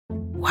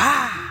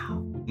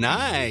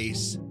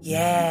Nice.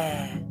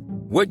 Yeah.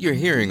 What you're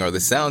hearing are the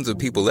sounds of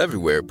people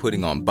everywhere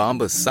putting on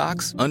Bombas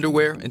socks,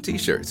 underwear, and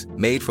T-shirts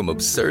made from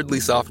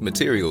absurdly soft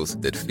materials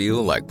that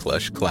feel like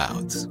plush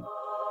clouds.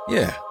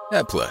 Yeah,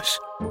 that plush.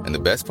 And the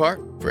best part?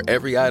 For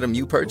every item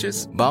you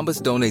purchase,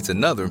 Bombas donates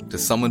another to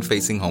someone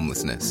facing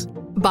homelessness.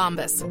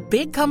 Bombas.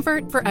 Big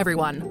comfort for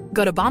everyone.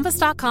 Go to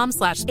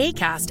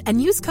bombas.com/ACAST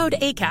and use code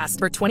ACAST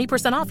for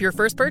 20% off your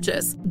first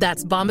purchase.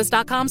 That's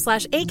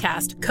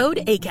bombas.com/ACAST.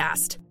 Code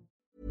ACAST.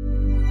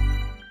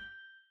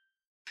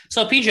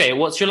 So, PJ,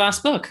 what's your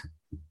last book?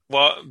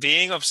 Well,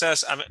 being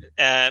obsessed with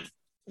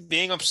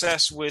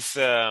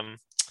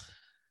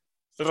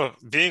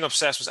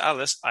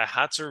Alice, I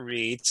had to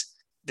read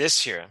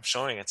this here. I'm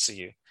showing it to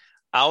you.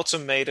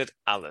 Automated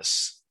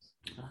Alice.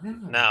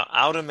 Now,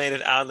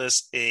 Automated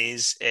Alice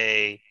is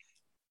a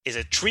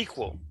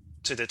trequel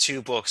to the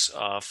two books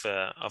of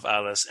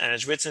Alice, and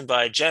it's written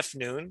by Jeff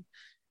Noon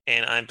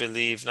in, I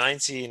believe,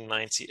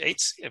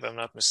 1998, if I'm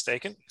not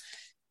mistaken.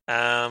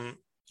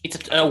 It's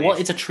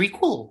a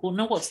trequel? Well,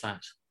 no, what's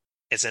that?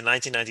 It's a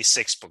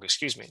 1996 book,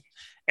 excuse me.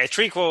 A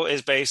trequel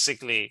is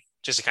basically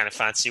just a kind of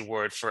fancy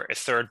word for a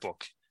third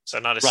book. So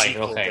not a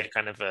sequel, but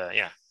kind of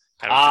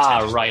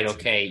right,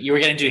 okay. You were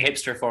getting too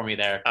hipster for me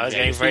there. I was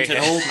getting very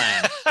an old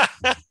man.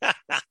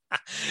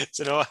 It's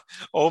an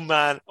old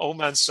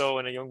man's soul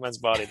in a young man's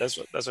body. That's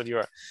what you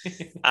are.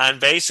 And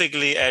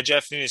basically,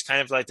 Jeff Noon is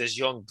kind of like this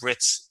young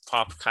Brit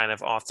pop kind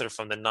of author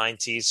from the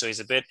 90s. So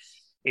he's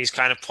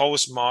kind of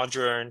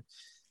postmodern.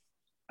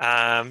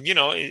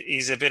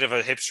 He's a bit of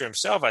a hipster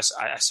himself, I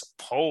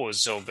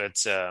suppose. So,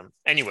 but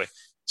anyway,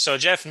 so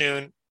Jeff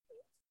Noon,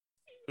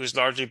 who's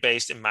largely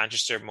based in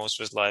Manchester most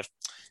of his life,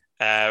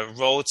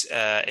 wrote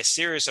a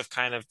series of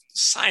kind of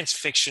science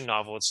fiction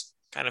novels,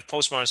 kind of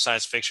postmodern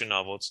science fiction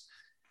novels.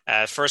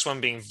 First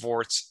one being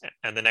Vort,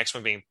 and the next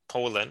one being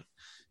Poland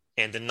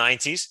in the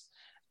 90s.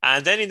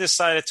 And then he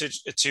decided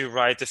to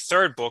write the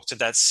third book to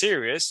that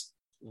series,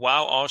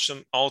 while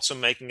also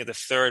making it the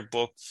third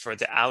book for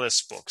the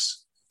Alice books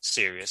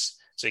series.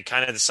 So he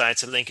kind of decided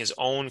to link his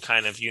own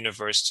kind of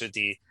universe to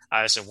the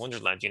Alice in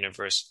Wonderland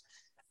universe.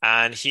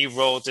 And he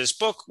wrote this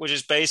book, which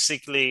is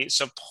basically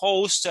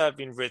supposed to have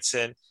been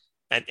written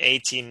in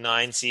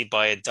 1890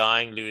 by a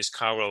dying Lewis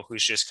Carroll,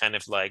 who's just kind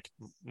of like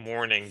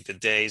mourning the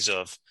days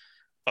of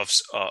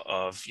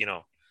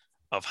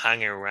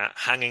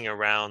hanging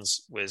around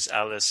with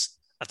Alice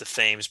at the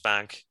Thames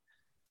Bank,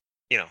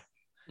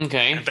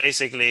 Okay. And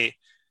basically,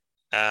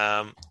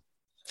 I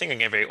think I'm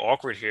getting very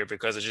awkward here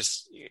because I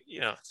just,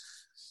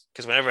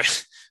 because whenever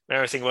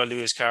I think about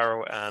Lewis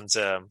Carroll and,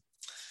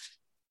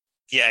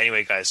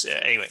 anyway, guys.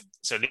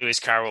 So Lewis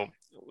Carroll,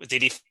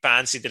 did he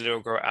fancy the little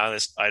girl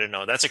Alice? I don't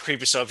know. That's a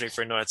creepy subject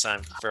for another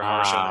time for a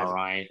horror show.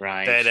 Right.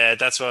 But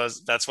that's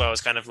why I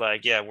was kind of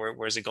like, yeah,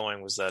 where's it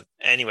going? Was that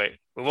anyway?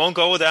 We won't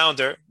go down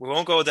there. We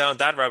won't go down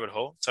that rabbit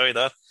hole. Tell you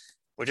that.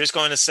 We're just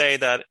going to say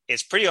that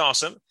it's pretty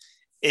awesome.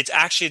 It's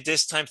actually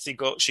this time she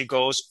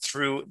goes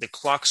through the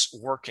clock's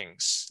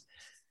workings.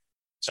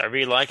 So I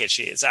really like it.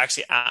 It's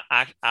actually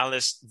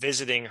Alice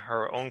visiting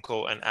her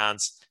uncle and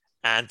aunts,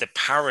 and the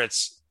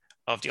parrots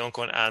of the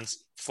uncle and aunt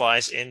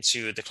flies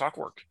into the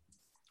clockwork.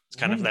 It's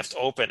kind of left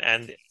open,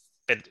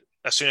 but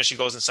as soon as she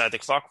goes inside the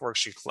clockwork,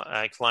 she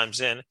climbs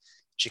in.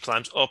 She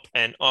climbs up,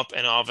 and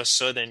all of a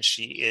sudden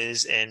she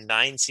is in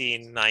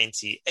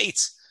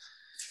 1998.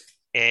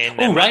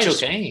 Right,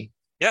 okay.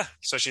 Yeah,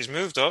 so she's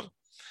moved up.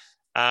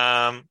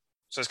 So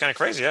it's kind of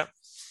crazy, yeah.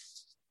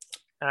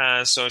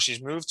 So she's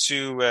moved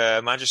to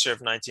Manchester of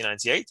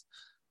 1998.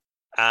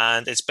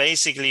 And it's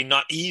basically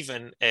not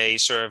even a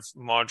sort of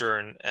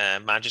modern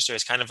Manchester.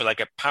 It's kind of like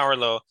a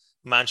parallel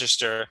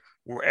Manchester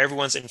where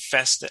everyone's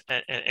infected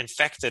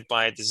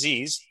by a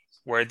disease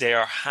where they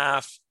are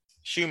half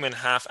human,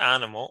 half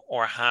animal,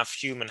 or half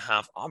human,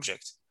 half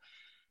object.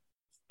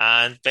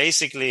 And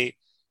basically,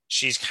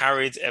 she's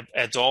carried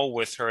a doll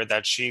with her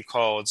that she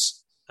doesn't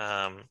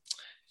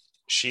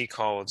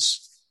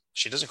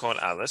call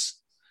it Alice.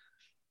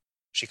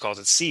 She calls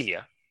it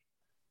Celia.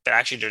 But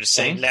actually, they're the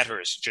same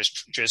letters,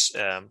 just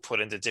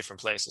put into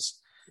different places.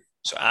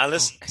 So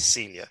Alice,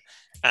 Celia.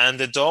 And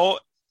the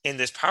doll in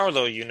this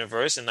parallel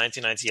universe in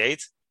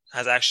 1998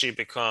 has actually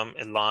become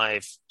a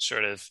live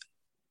sort of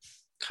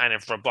kind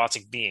of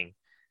robotic being.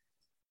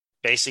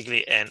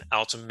 Basically an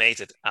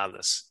automated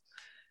Alice.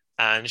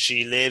 And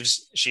she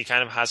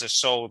kind of has a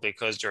soul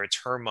because there are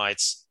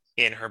termites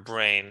in her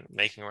brain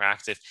making her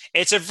active.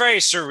 It's a very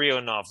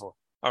surreal novel.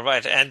 All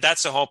right. And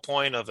that's the whole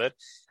point of it.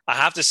 I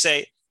have to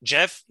say,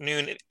 Jeff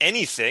Noon, if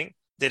anything,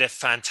 did a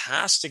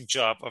fantastic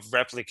job of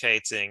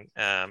replicating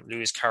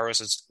Lewis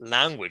Carroll's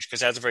language,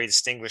 because he has a very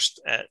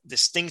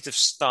distinctive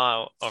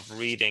style of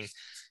reading,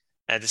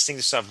 a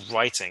distinctive style of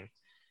writing.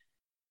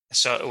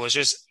 So it was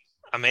just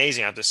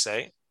amazing, I have to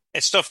say.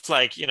 It's stuff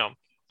like,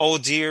 oh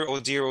dear, oh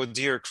dear, oh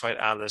dear, cried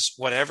Alice.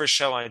 Whatever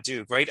shall I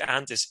do? Great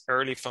aunt is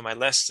early for my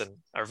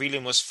lesson. I really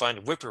must find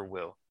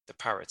Whippoorwill, the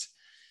parrot.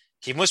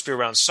 He must be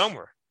around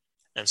somewhere.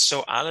 And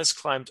so Alice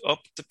climbed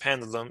up the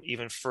pendulum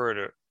even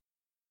further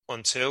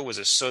until it was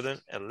a sudden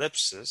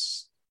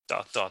ellipsis, ...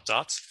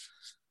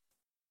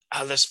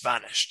 Alice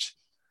vanished.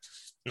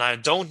 Now, I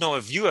don't know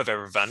if you have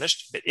ever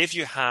vanished, but if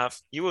you have,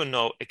 you will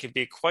know it can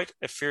be quite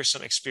a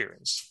fearsome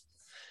experience.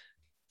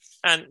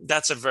 And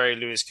that's a very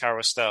Lewis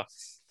Carroll style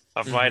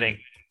of writing.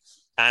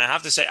 And I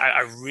have to say,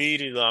 I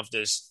really love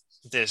this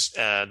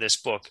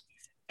book.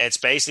 It's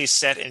basically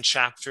set in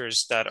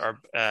chapters that are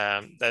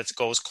that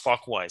goes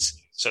clockwise.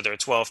 So there are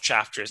 12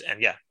 chapters,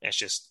 and it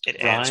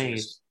ends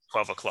with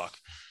 12 o'clock.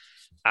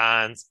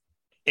 And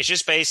it's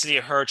just basically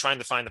her trying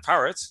to find the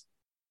parrot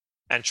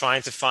and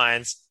trying to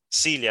find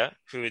Celia,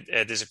 who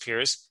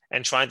disappears,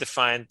 and trying to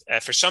find,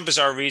 for some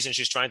bizarre reason,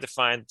 she's trying to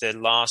find the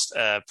lost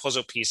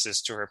puzzle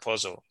pieces to her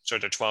puzzle. So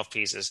there are 12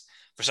 pieces.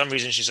 For some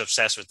reason, she's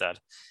obsessed with that.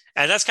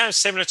 And that's kind of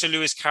similar to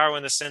Lewis Carroll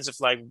in the sense of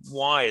like,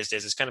 why is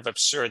this? It's kind of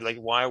absurd. Like,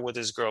 why would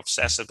this girl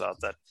obsess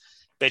about that?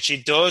 But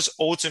she does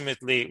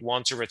ultimately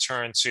want to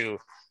return to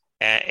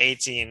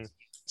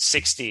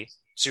 1860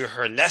 to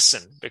her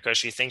lesson because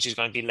she thinks she's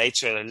going to be late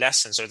to her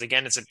lesson. So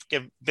again, it's a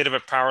bit of a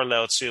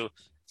parallel to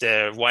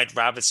the White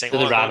Rabbit saying,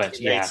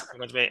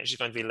 she's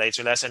going to be late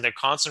to her lesson. There are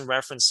constant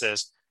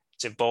references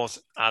to both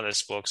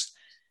Alice books.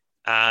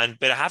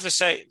 But I have to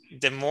say,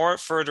 the more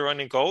further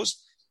on it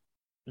goes,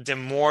 the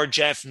more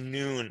Jeff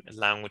Noon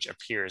language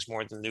appears,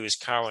 more than Lewis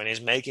Carroll, and he's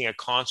making a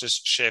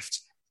conscious shift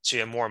to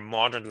a more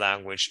modern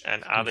language,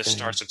 and Alice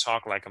starts to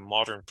talk like a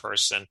modern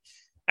person,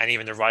 and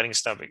even the writing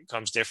style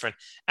becomes different,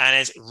 and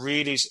it's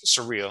really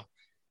surreal,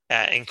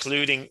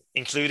 including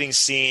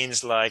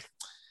scenes like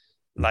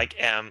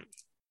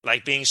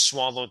being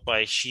swallowed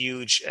by a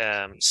huge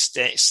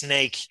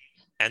snake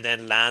and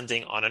then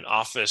landing on an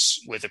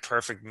office with a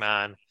perfect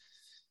man,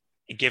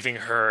 giving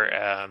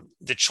her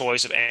the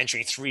choice of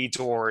entering 3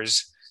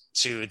 doors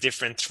to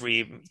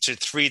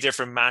three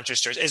different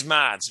Manchesters. It's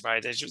mad,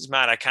 right? It's just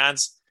mad.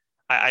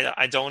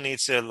 I don't need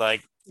to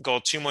like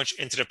go too much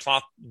into the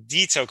plot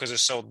detail because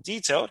it's so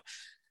detailed,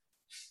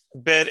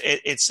 but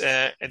it's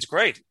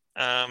great.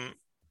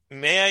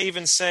 May I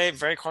even say,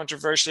 very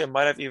controversially, I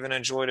might have even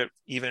enjoyed it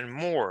even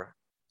more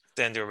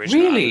than the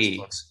original Alice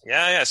books.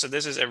 Yeah. So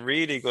this is a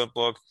really good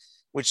book,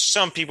 which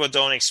some people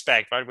don't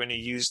expect, right? When you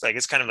use, like,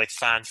 it's kind of like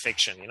fan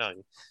fiction,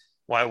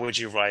 why would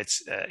you write,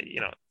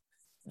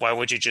 why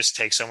would you just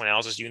take someone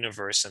else's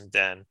universe and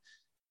then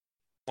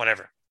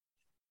whatever,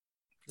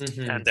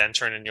 and then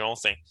turn in your own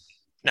thing?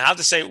 Now, I have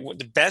to say,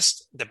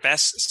 the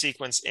best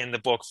sequence in the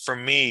book for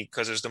me,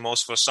 because it's the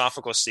most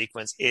philosophical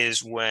sequence,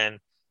 is when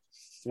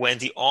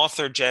the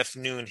author Jeff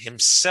Noon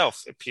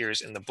himself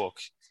appears in the book.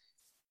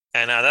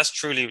 And that's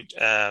truly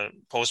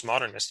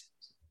postmodernist.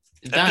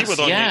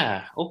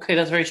 Okay,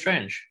 that's very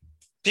strange.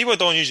 People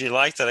don't usually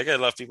like that. I get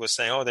a lot of people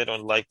saying, they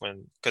don't like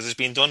because it's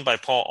been done by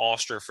Paul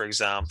Auster, for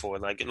example.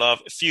 Like, a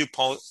few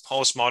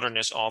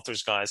postmodernist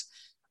authors, guys,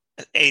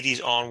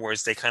 80s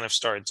onwards, they kind of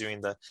started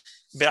doing that.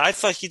 But I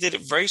thought he did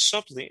it very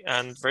subtly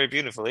and very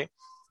beautifully,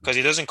 because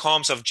he doesn't call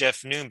himself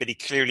Jeff Noon, but he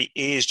clearly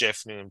is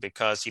Jeff Noon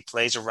because he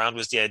plays around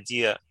with the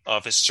idea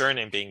of his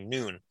surname being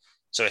Noon.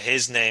 So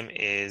his name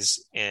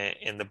is,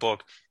 in the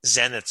book,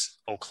 Zenith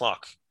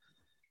O'Clock.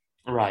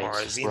 Right.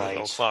 Or Zenith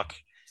O'Clock.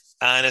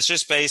 And it's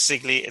just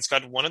basically, it's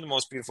got one of the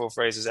most beautiful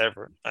phrases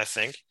ever, I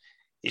think.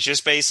 It's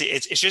just basically,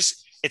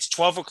 it's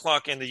 12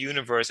 o'clock in the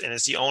universe, and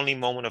it's the only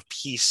moment of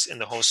peace in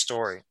the whole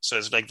story. So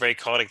it's like very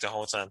chaotic the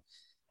whole time.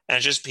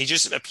 And he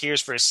just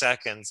appears for a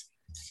second,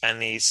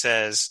 and he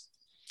says,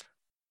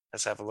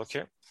 let's have a look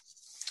here.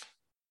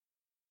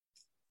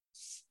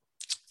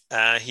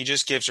 He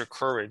just gives her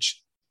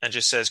courage and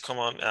just says, come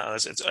on,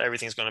 Alice,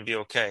 everything's going to be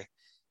okay.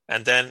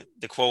 And then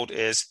the quote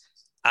is,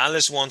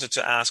 Alice wanted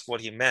to ask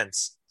what he meant,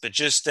 but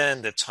just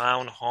then the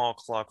town hall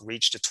clock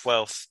reached the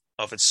 12th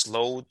of its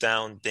slowed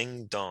down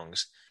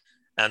ding-dongs,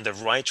 and the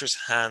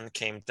writer's hand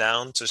came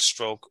down to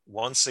stroke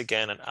once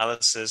again on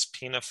Alice's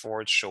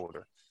pinafore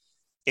shoulder.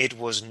 It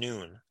was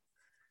noon.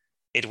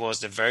 It was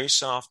the very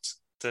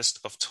softest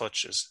of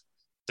touches,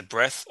 the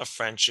breath of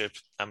friendship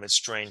amid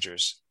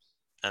strangers,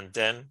 and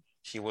then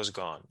he was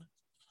gone.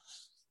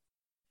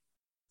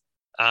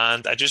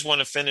 And I just want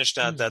to finish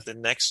that the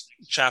next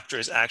chapter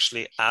is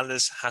actually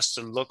Alice has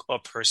to look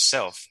up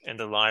herself in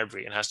the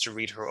library and has to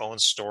read her own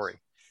story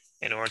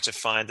in order to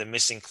find the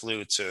missing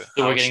clue to.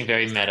 So we're getting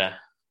very meta.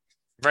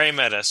 Very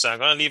meta. So I'm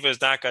going to leave it as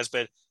that, guys,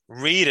 but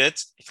read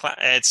it.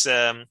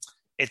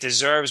 It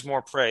deserves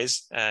more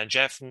praise.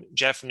 Jeff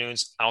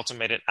Noon's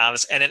Ultimated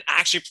Alice. And it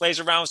actually plays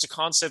around with the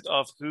concept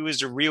of who is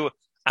the real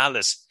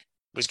Alice,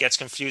 which gets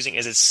confusing.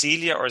 Is it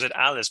Celia or is it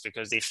Alice?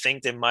 Because they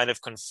think they might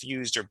have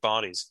confused their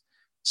bodies.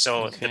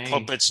 So the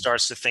puppet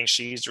starts to think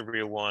she's the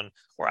real one,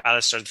 or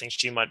Alice starts to think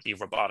she might be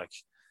robotic.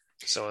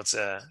 So it's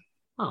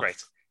great.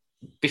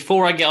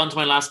 Before I get on to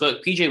my last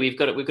book, PJ, we've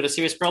got a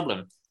serious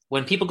problem.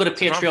 When people go to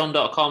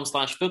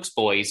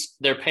patreon.com/booksboys,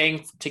 they're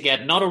paying to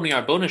get not only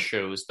our bonus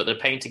shows, but they're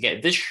paying to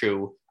get this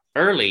show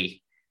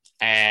early.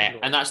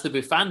 And that's the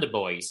Bufanda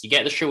Boys. You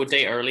get the show a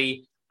day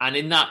early, and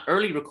in that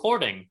early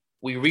recording,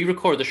 we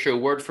re-record the show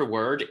word for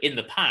word in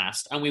the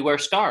past, and we wear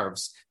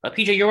scarves. But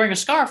PJ, you're wearing a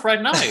scarf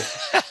right now.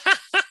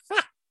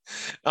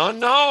 Oh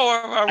no!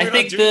 Are we I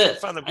think boys?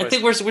 I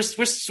think we're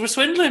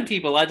swindling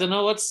people. I don't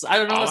know what's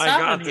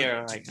happening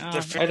here. Like,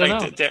 I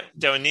don't know.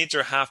 They'll need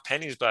their half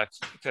pennies back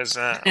because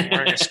I'm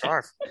wearing a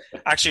scarf.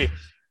 Actually,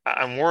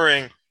 I'm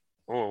wearing.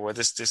 Oh, well,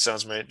 this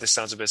sounds a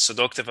bit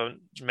seductive.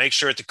 Make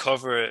sure to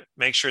cover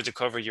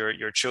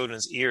your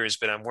children's ears,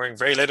 but I'm wearing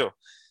very little.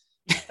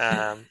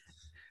 I'm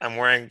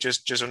wearing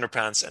just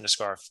underpants and a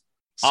scarf.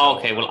 So,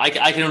 okay, well, I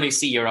can only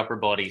see your upper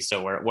body,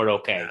 so we're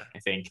okay. Yeah. I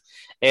think.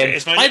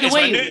 It's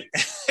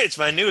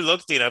my new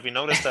look, Dean. Have you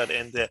noticed that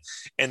in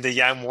the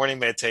Yang morning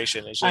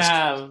meditation? It's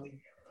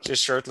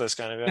just shirtless,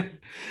 kind of.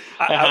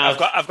 Yeah.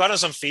 I've gotten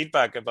some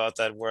feedback about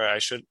that where I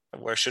should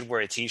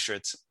wear a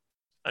t-shirt.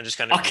 I'm just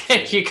kind of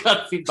okay. You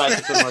got feedback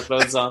to put more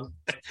clothes on.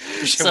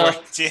 So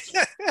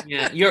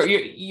yeah,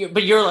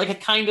 you're like a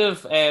kind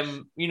of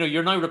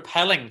you're now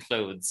repelling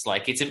clothes.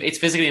 Like it's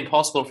physically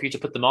impossible for you to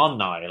put them on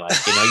now. Like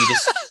you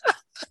just.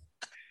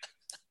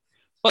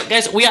 But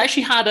guys, we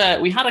actually had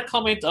a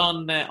comment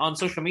on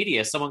social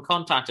media. Someone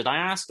contacted. I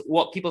asked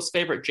what people's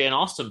favorite Jane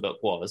Austen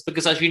book was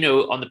because, as you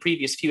know, on the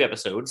previous few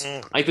episodes,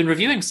 I've been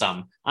reviewing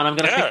some, and I'm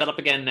going to pick that up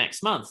again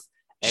next month.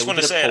 I just want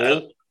to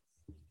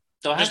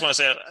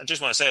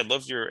say I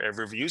love your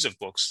reviews of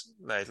books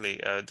lately.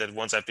 The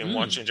ones I've been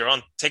watching. They're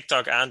on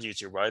TikTok and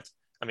YouTube, right?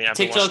 I mean,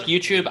 TikTok,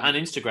 YouTube, and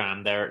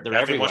Instagram. They're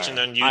everywhere. I've been watching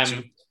them on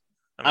YouTube.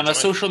 I'm a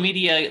social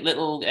media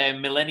little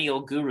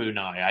millennial guru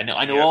now.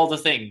 I know all the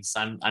things.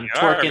 I'm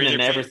twerking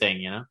and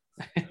everything. I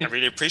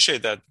really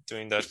appreciate that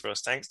doing that for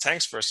us.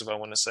 Thanks. First of all, I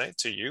want to say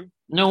to you.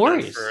 No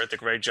worries for the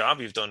great job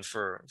you've done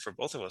for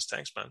both of us.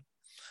 Thanks, man.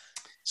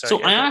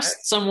 So I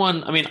asked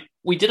someone. I mean,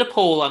 we did a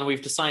poll and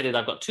we've decided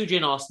I've got 2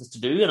 Jane Austens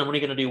to do, and I'm only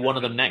going to do one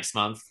of them next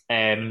month.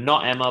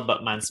 Not Emma,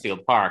 but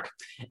Mansfield Park.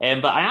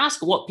 But I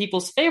asked what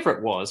people's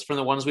favorite was from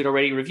the ones we'd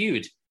already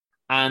reviewed.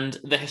 And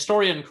the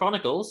Historian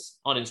Chronicles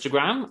on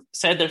Instagram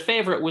said their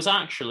favorite was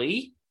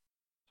actually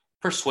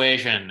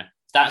Persuasion.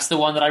 That's the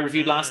one that I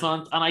reviewed last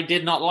month, and I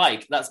did not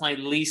like. That's my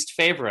least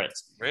favorite.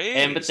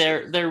 But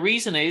their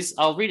reason is,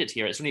 I'll read it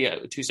here. It's only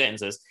 2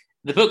 sentences.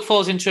 The book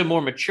falls into a more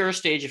mature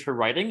stage of her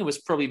writing. It was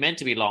probably meant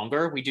to be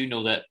longer. We do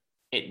know that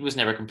it was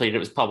never completed. It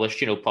was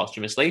published,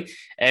 posthumously.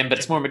 But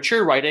it's more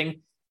mature writing.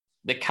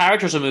 The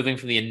characters are moving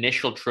from the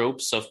initial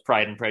tropes of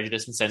Pride and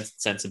Prejudice and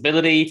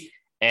Sensibility.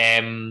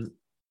 Where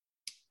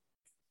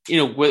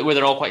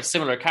they're all quite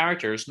similar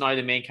characters. Now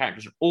the main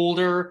characters are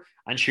older,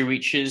 and she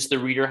reaches the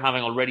reader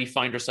having already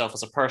found herself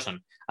as a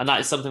person. And that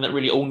is something that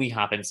really only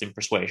happens in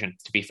Persuasion,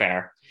 to be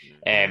fair.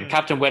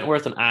 Captain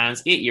Wentworth and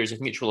Anne's 8 years of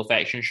mutual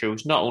affection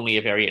shows not only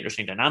a very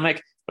interesting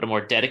dynamic, but a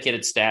more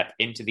dedicated step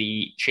into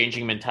the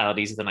changing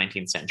mentalities of the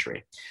 19th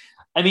century.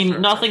 I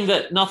mean, nothing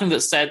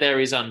that's said there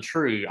is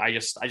untrue. I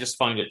just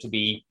found it to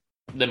be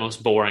the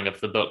most boring of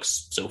the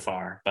books so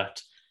far,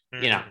 but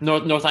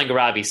Northanger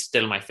Abbey is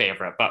still my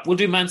favourite, but we'll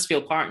do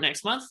Mansfield Park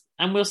next month,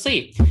 and we'll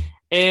see.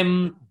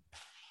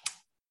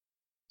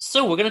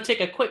 So we're going to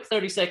take a quick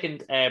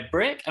 30-second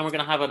break, and we're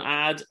going to have an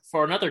ad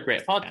for another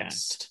great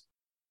podcast.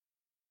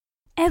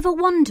 Ever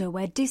wonder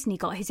where Disney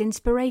got his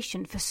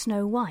inspiration for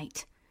Snow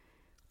White?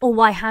 Or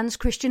why Hans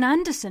Christian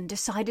Andersen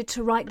decided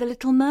to write The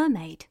Little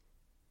Mermaid?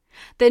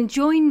 Then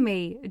join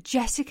me,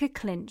 Jessica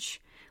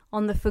Clinch,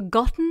 on the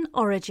Forgotten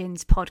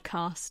Origins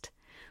podcast,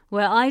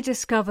 where I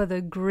discover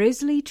the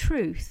grisly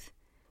truth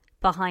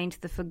behind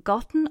the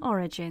forgotten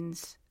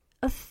origins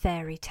of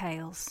fairy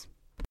tales.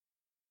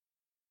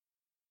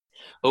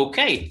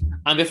 Okay,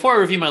 and before I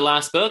review my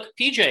last book,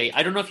 PJ,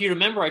 I don't know if you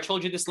remember, I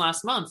told you this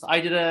last month, I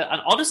did an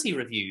Odyssey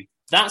review.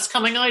 That's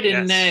coming out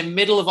in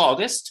middle of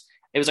August.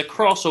 It was a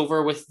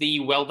crossover with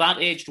the Well That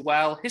Aged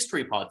Well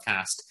history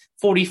podcast,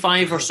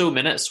 45 or so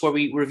minutes where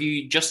we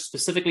review just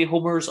specifically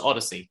Homer's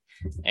Odyssey.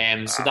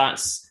 So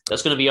that's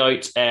going to be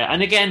out,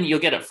 and again, you'll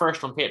get it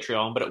first on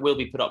Patreon, but it will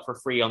be put up for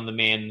free on the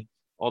main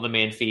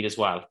feed as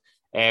well.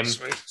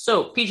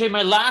 So, PJ,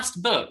 my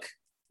last book,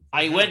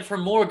 I went for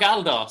more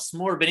Galdós,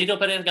 more Benito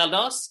Pérez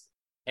Galdós,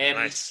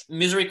 nice.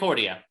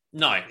 Misericordia.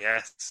 Now,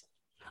 yes,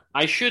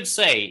 I should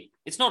say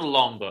it's not a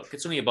long book.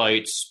 It's only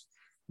about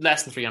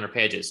less than 300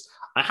 pages.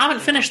 I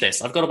haven't finished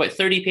this. I've got about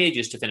 30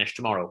 pages to finish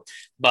tomorrow,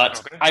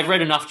 but I've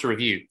read enough to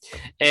review.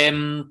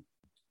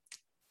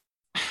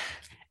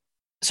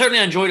 Certainly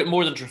I enjoyed it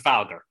more than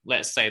Trafalgar,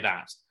 let's say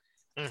that.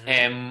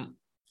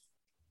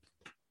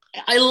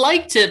 I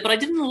liked it, but I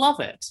didn't love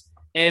it.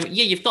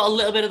 You've got a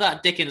little bit of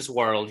that Dickens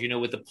world,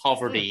 with the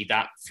poverty,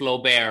 that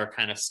Flaubert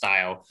kind of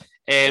style.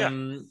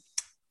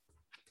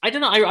 I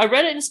don't know. I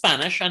read it in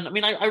Spanish, and I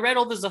mean, I read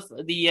all the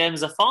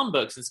Zafón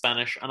books in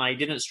Spanish, and I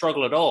didn't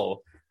struggle at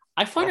all.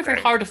 I find it very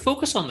hard to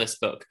focus on this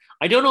book.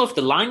 I don't know if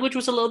the language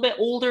was a little bit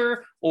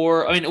older,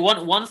 or I mean,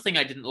 one thing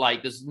I didn't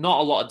like. There's not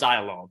a lot of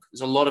dialogue.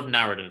 There's a lot of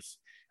narrative,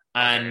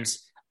 and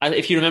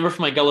if you remember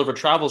from my Gulliver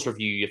Travels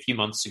review a few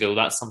months ago,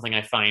 that's something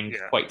I find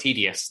quite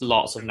tedious.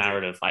 Lots of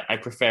narrative. I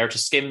prefer to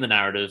skim the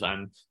narrative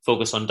and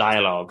focus on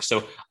dialogue.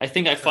 So I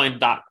think I find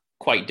that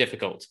quite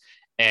difficult.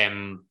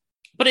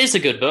 But it is a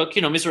good book.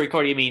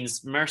 Misericordia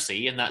means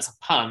mercy, and that's a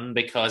pun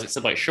because it's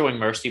about showing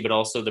mercy, but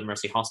also the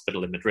Mercy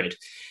Hospital in Madrid.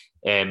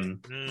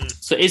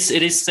 So it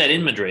is set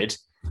in Madrid.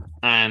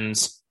 And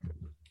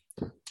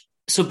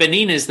so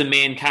Benina is the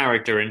main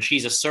character, and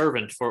she's a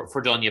servant for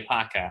Doña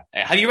Paca.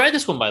 Have you read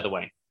this one, by the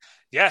way?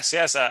 Yes.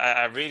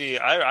 I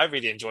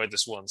really enjoyed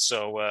this one.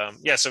 So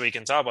so we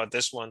can talk about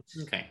this one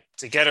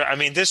together. I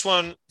mean, this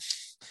one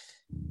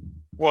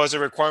was a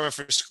requirement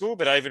for school,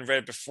 but I even read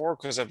it before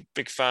because I'm a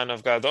big fan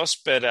of Galdós.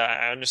 But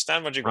I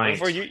understand what you're going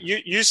for.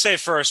 You say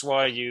first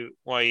what you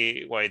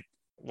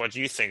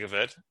think of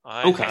it.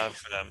 I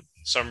have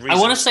some reasons. I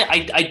want to say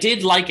I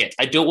did like it.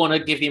 I don't want to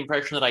give the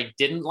impression that I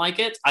didn't like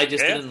it. I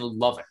just didn't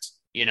love it.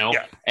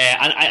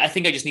 And I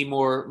think I just need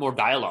more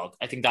dialogue.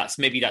 I think that's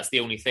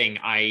the only thing.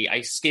 I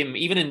skim,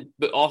 even in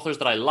authors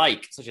that I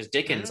like, such as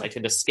Dickens. I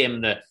tend to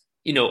skim the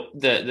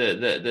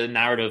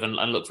narrative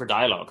and look for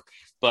dialogue.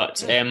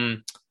 But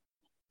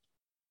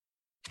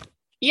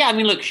I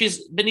mean, look,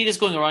 Benita's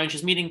going around.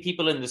 She's meeting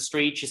people in the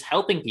street. She's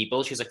helping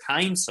people. She's a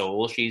kind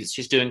soul.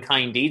 She's doing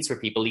kind deeds for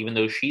people, even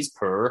though she's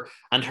poor.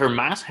 And her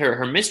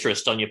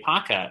mistress, Doña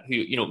Paca,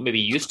 who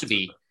maybe used to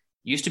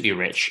be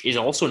rich, is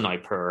also now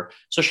poor.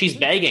 So she's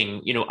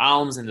begging,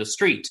 alms in the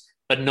street,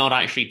 but not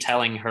actually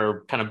telling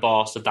her kind of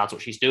boss that that's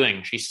what she's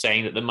doing. She's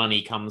saying that the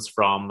money comes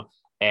from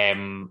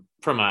a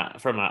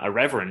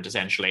reverend,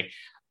 essentially,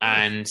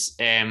 and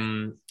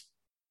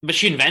but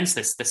she invents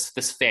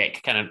this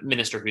fake kind of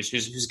minister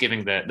who's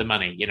giving the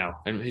money,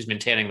 and who's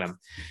maintaining them.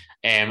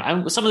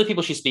 And some of the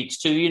people she speaks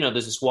to,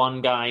 there's this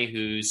one guy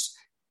who's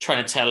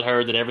trying to tell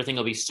her that everything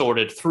will be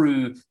sorted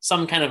through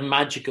some kind of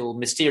magical,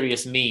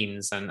 mysterious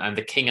means, and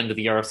the king under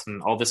the earth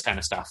and all this kind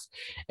of stuff.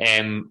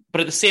 But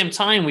at the same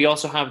time, we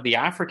also have the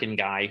African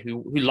guy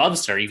who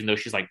loves her, even though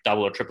she's like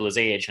double or triple his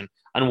age,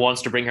 and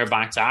wants to bring her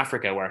back to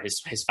Africa, where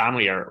his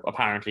family are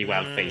apparently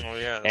wealthy.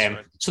 Right.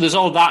 So there's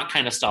all that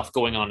kind of stuff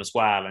going on as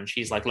well. And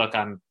she's like, "Look,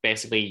 I'm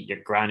basically your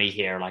granny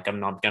here. Like,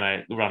 I'm not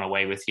gonna run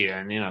away with you."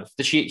 And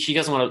she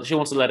doesn't want to. She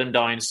wants to let him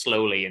down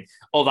slowly, and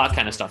all that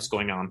kind of stuff's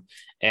going on.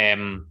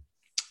 And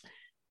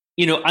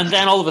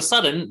then all of a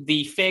sudden,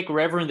 the fake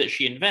reverend that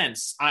she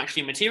invents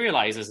actually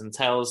materializes and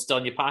tells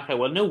Doña Paca,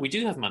 "Well, no, we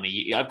do have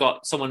money. I've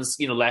got someone's,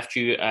 left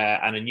you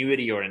an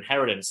annuity or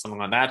inheritance, something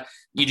like that.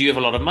 You do have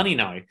a lot of money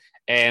now."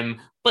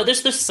 But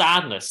there's this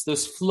sadness,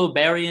 this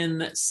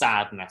Flauberian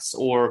sadness,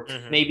 or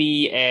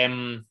maybe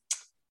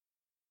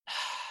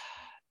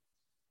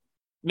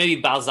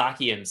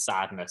Balzacian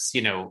sadness.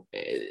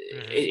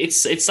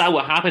 It's sad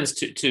what happens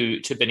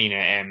to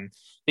Benina,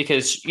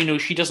 because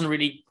she doesn't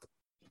really.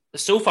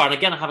 So far, and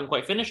again, I haven't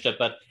quite finished it,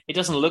 but it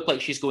doesn't look like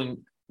she's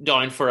going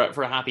down for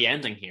a happy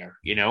ending here,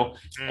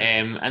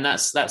 and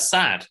that's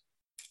sad.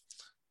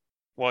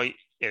 Well, it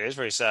is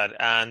very sad.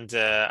 And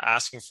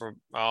asking for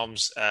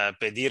alms,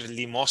 pedir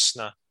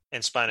limosna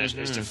in Spanish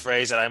is the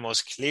phrase that I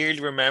most clearly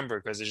remember,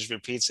 because it just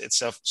repeats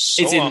itself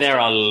so It's in often there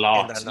a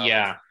lot,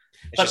 yeah.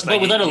 But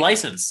without a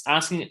license,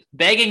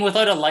 begging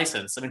without a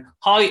license. I mean,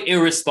 how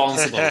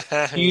irresponsible!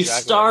 You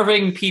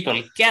starving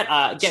people, get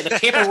the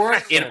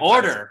paperwork in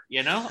order,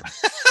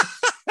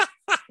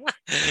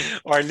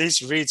 or at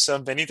least read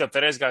some Benito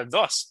Pérez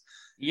Galdós.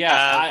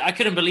 Yeah, I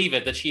couldn't believe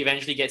it that she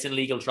eventually gets in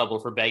legal trouble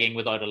for begging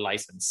without a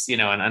license,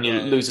 and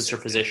loses her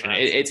position.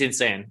 It's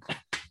insane.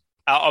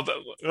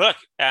 Look,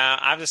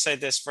 I have to say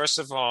this first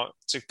of all,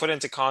 to put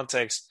into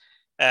context.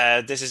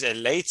 This is a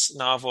late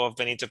novel of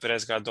Benito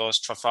Pérez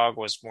Galdós. Trafalgar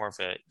was more of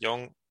a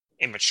young,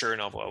 immature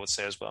novel, I would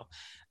say, as well.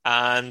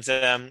 And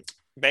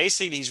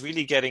basically, he's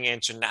really getting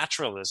into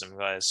naturalism,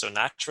 guys. So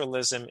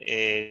naturalism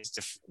is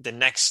the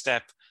next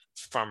step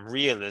from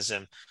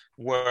realism,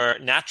 where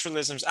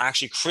naturalisms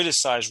actually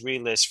criticize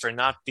realists for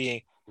not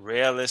being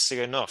realistic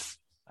enough.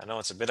 I know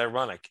it's a bit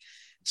ironic.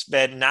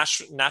 But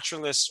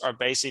naturalists are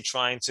basically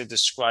trying to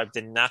describe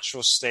the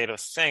natural state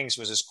of things,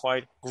 which is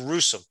quite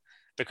gruesome,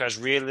 because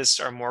realists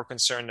are more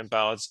concerned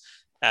about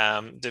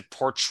the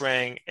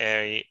portraying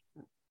a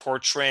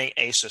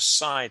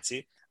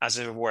society as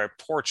if it were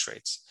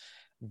portraits,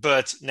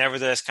 but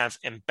nevertheless kind of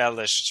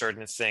embellish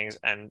certain things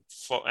and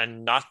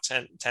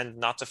tend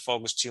not to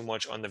focus too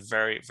much on the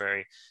very,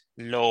 very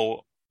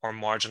low or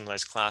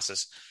marginalized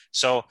classes.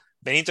 So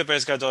Benito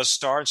Pérez Galdós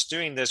starts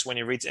doing this when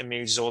he reads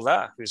Émile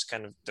Zola, who's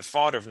kind of the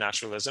father of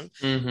naturalism,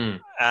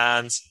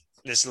 and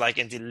this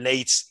in the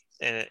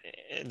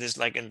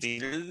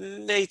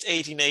late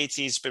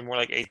 1880s, but more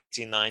like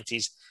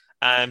 1890s.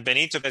 And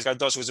Benito Pérez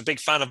Galdós was a big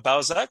fan of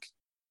Balzac,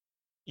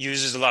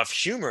 uses a lot of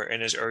humor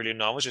in his early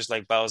novels, just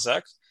like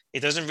Balzac.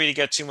 It doesn't really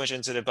get too much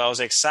into the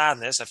Balzac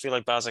sadness. I feel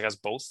like Balzac has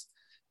both.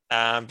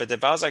 But the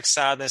Balzac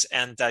sadness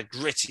and that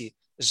gritty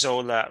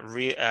Zola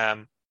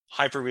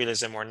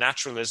hyperrealism or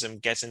naturalism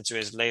gets into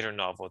his later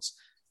novels.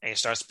 And he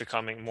starts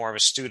becoming more of a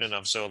student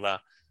of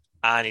Zola.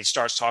 And he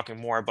starts talking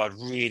more about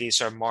really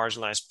sort of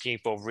marginalized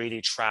people,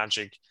 really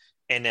tragic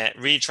in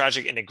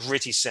a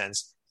gritty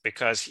sense,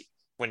 because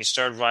when he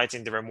started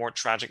writing, they were more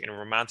tragic in a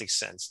romantic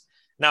sense.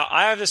 Now,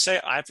 I have to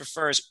say, I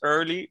prefer his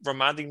early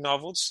romantic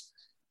novels,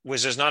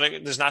 which there's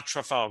not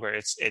Trafalgar.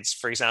 It's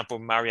for example,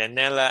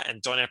 Marianella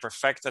and Doña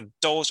Perfecta.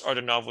 Those are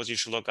the novels you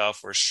should look out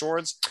for.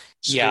 Shorts.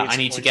 Yeah, I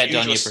need to get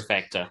Doña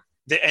Perfecta.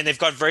 And they've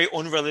got very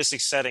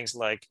unrealistic settings.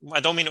 Like, I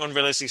don't mean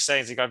unrealistic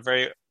settings. They got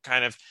very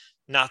kind of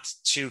not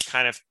too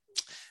kind of,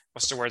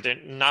 what's the word? They're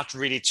not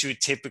really too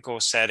typical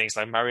settings.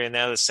 Like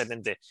Marianelle is set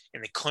in the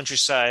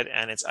countryside,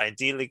 and it's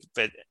idyllic,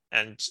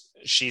 and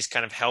she's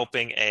kind of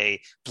helping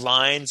a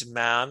blind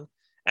man,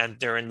 and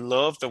they're in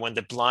love. But when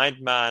the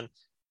blind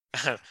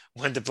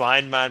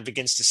man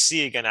begins to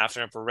see again after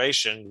an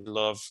operation,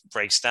 love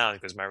breaks down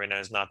because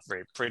Marianelle is not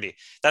very pretty.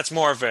 That's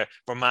more of a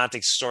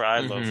romantic story I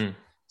love.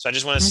 So I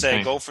just want to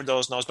say, go for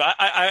those notes. But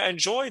I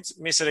enjoyed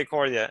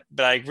Misericordia,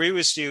 but I agree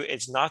with you.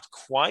 It's not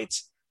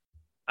quite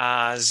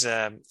as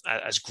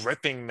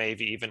gripping,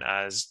 maybe even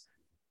as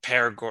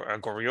Père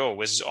Goriot,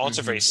 which is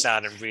also very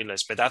sad and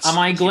realist. But that's. Am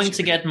I going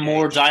to get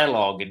more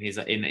dialogue in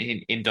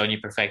Doña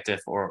Perfecta?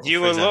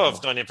 You will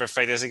love Doña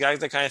Perfecta. It's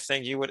the kind of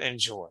thing you would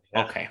enjoy.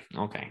 Yeah?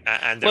 Okay.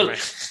 And well,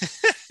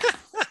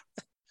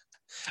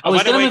 I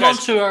was going to move on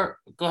to our.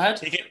 Go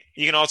ahead.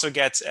 You can also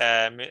get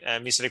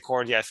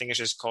Misericordia. I think it's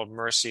just called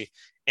Mercy.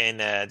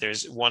 And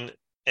there's one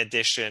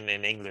edition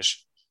in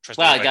English.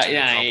 Well, you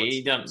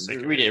don't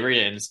read it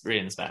in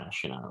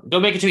Spanish.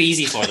 Don't make it too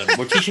easy for them.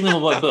 We're teaching them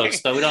about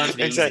books, but we don't have to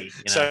be easy.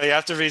 So you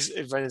have to read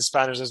it in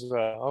Spanish as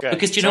well. Okay.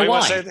 Because you know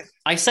why?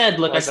 I said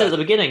at the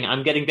beginning,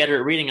 I'm getting better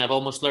at reading. I've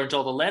almost learned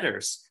all the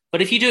letters.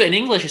 But if you do it in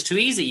English, it's too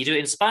easy. You do it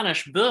in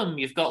Spanish, boom,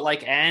 you've got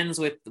like ends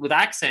with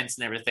accents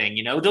and everything.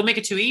 Don't make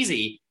it too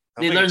easy.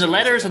 They learn the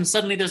letters and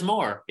suddenly there's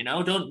more.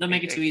 Don't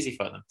make it too easy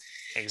for them.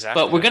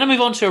 Exactly. But we're going to move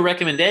on to our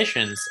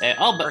recommendations.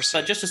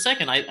 But just a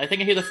second. I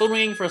think I hear the phone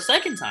ringing for a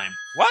second time.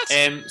 What?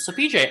 So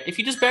PJ, if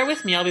you just bear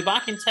with me, I'll be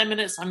back in 10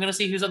 minutes. I'm going to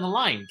see who's on the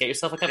line. Get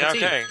yourself a cup of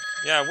tea. Okay.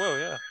 Yeah, I will.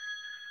 Yeah.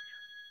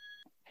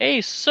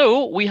 Hey,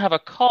 so we have a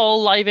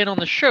call live in on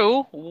the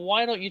show.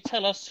 Why don't you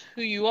tell us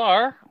who you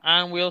are,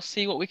 and we'll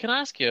see what we can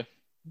ask you.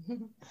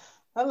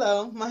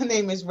 Hello, my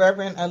name is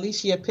Reverend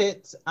Alicia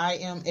Pitts. I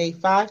am a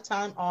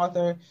 5-time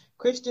author,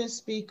 Christian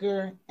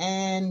speaker,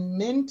 and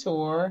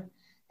mentor.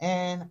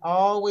 And I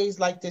always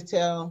like to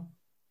tell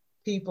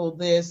people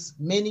this: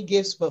 many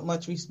gifts, but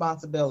much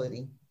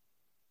responsibility.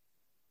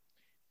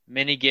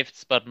 Many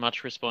gifts, but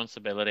much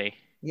responsibility.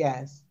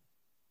 Yes.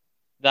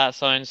 That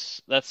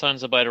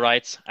sounds about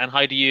right. And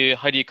how do you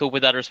cope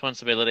with that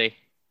responsibility?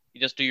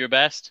 You just do your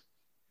best?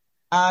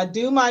 I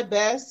do my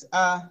best,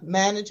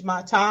 manage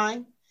my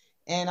time.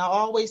 And I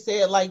always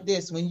say it like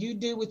this: when you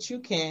do what you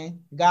can,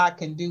 God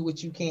can do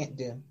what you can't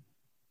do.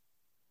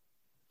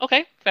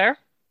 Okay, fair.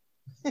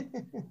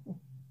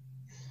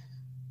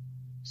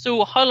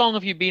 So how long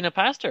have you been a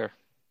pastor?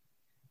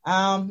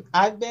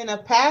 I've been a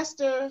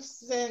pastor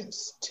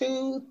since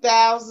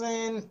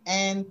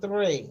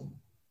 2003.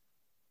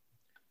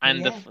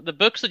 And the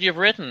books that you've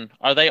written,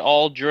 are they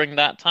all during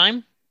that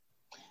time?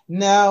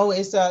 No,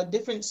 it's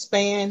different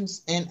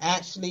spans. And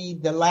actually,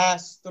 the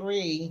last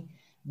 3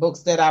 books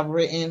that I've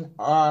written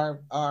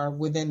are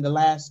within the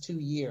last 2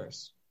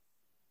 years.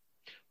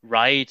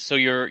 Right. So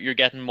you're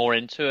getting more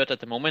into it at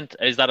the moment.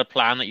 Is that a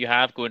plan that you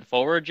have going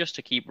forward, just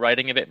to keep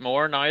writing a bit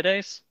more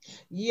nowadays?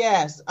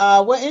 Yes.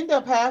 What ended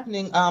up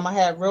happening, I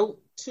had wrote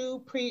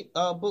 2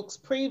 books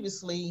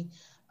previously,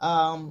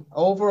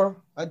 over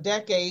a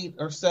decade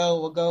or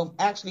so ago,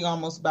 actually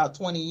almost about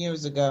 20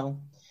 years ago.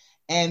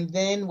 And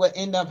then what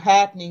ended up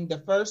happening, the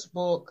first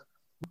book,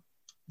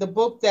 the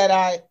book that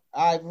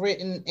I've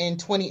written in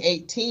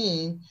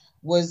 2018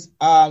 was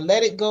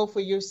Let It Go for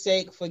Your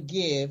Sake,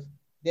 Forgive.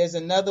 There's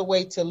another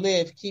way to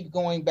live. Keep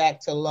going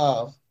back to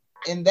love.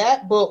 And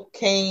that book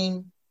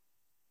came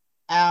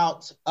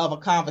out of a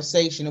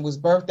conversation. It was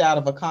birthed out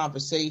of a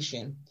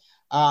conversation.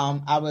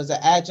 I was an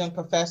adjunct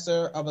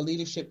professor of a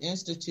leadership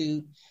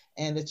institute,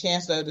 and the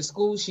chancellor of the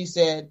school, she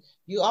said,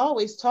 "You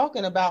always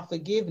talking about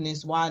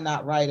forgiveness. Why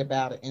not write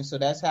about it?" And so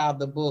that's how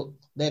the book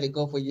Let It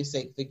Go for Your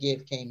Sake,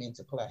 Forgive came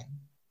into play.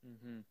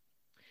 Mm-hmm.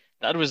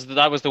 That was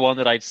the one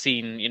that I'd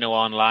seen,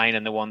 online,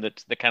 and the one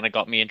that kind of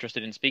got me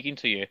interested in speaking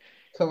to you.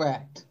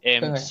 Correct.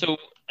 So,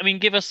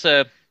 give us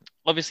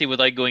obviously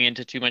without going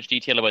into too much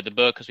detail about the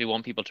book because we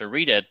want people to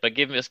read it, but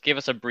give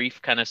us a brief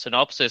kind of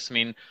synopsis.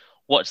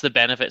 What's the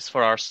benefits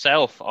for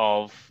ourselves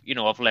of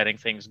letting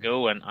things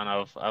go and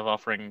of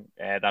offering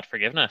that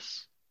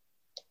forgiveness?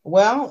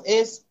 Well,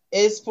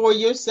 it's for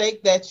your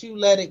sake that you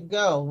let it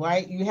go,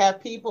 right? You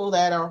have people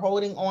that are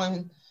holding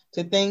on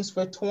to things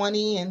for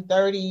 20 and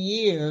 30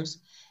 years.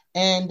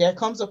 And there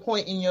comes a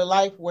point in your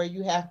life where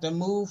you have to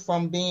move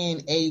from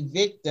being a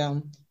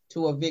victim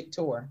to a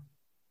victor.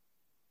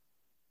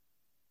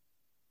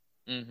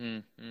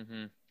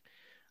 Mm-hmm.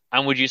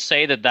 And would you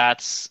say that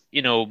that's,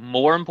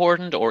 more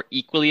important or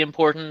equally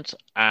important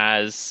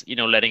as,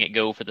 letting it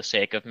go for the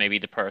sake of maybe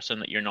the person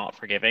that you're not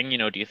forgiving?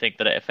 Do you think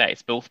that it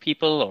affects both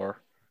people, or?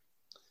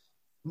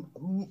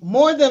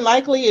 More than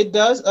likely it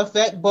does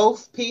affect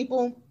both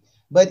people.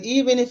 But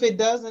even if it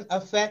doesn't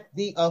affect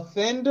the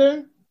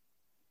offender,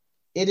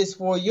 it is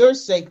for your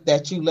sake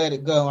that you let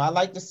it go. I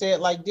like to say it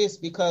like this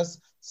because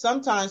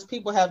sometimes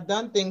people have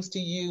done things to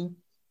you,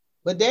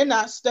 but they're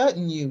not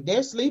studying you.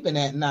 They're sleeping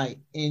at night,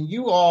 and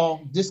you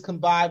all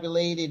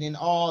discombobulated and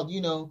all,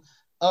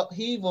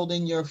 upheavaled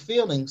in your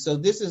feelings. So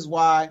this is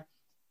why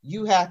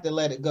you have to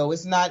let it go.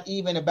 It's not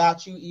even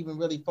about you even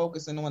really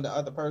focusing on the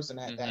other person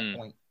at that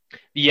point.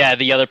 Yeah,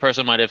 the other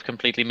person might have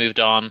completely moved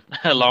on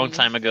a long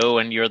time ago,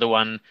 and you're the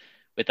one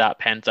with that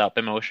pent up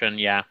emotion.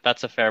 Yeah,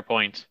 that's a fair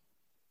point.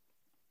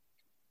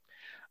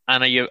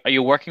 And are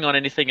you working on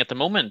anything at the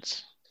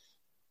moment?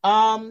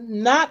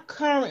 Not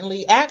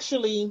currently.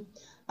 Actually,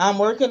 I'm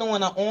working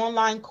on an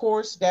online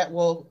course that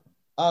will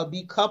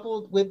be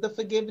coupled with the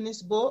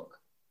forgiveness book.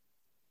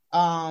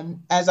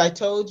 As I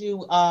told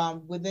you,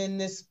 within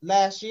this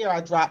last year,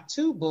 I dropped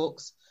 2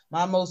 books.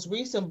 My most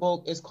recent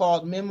book is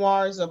called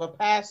Memoirs of a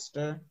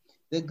Pastor,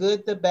 The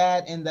Good, the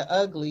Bad, and the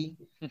Ugly.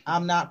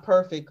 I'm not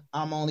perfect.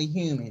 I'm only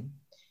human.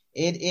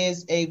 It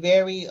is a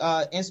very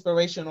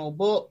inspirational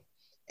book,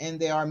 and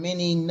there are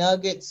many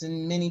nuggets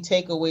and many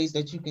takeaways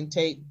that you can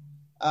take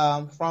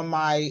from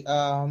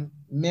my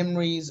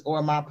memories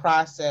or my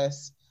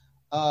process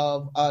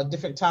of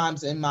different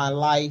times in my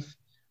life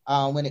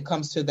when it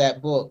comes to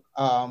that book.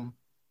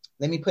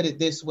 Let me put it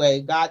this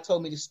way. God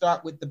told me to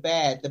start with the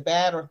bad. The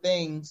bad are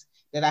things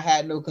that I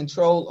had no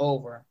control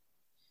over.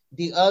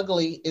 The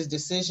ugly is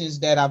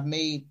decisions that I've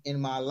made in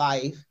my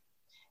life.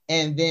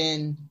 And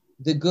then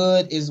the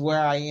good is where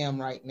I am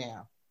right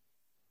now.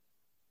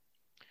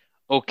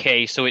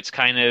 Okay, so it's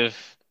kind of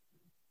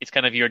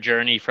your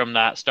journey from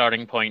that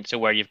starting point to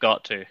where you've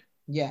got to.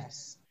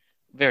 Yes.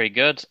 Very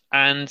good.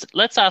 And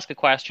let's ask a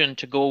question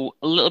to go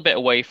a little bit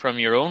away from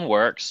your own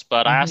works,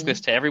 but I ask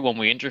this to everyone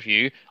we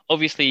interview.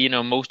 Obviously,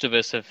 most of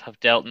us have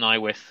dealt now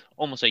with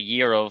almost a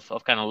year of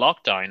kind of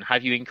lockdown.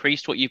 Have you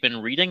increased what you've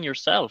been reading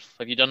yourself?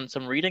 Have you done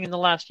some reading in the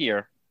last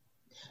year?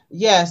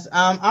 Yes,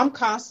 I'm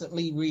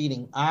constantly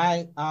reading.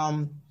 I'm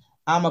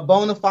a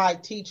bona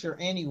fide teacher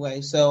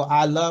anyway, so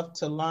I love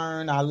to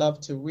learn. I love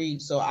to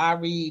read. So I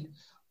read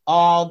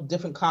all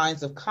different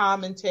kinds of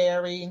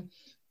commentary,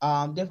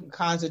 different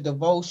kinds of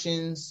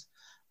devotions,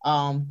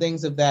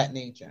 things of that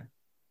nature.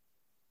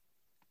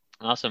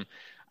 Awesome.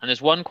 And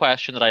there's one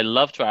question that I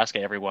love to ask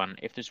everyone.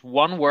 If there's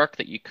one work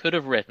that you could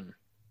have written,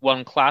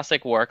 one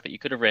classic work that you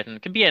could have written,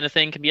 it can be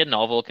anything, it can be a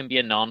novel, it can be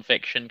a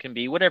nonfiction, it can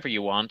be whatever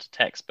you want,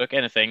 textbook,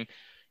 anything.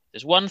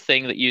 There's one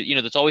thing that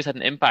you that's always had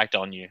an impact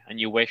on you, and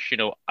you wish,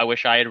 I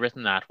wish I had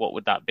written that. What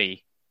would that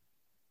be?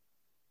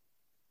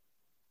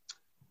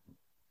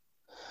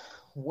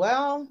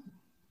 Well,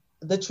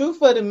 the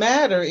truth of the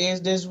matter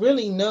is there's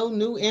really no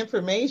new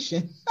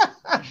information.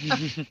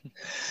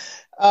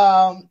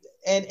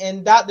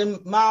 And Dr.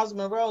 Miles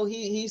Monroe,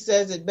 he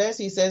says it best.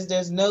 He says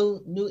there's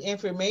no new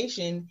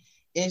information.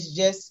 It's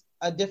just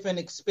a different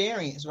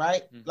experience,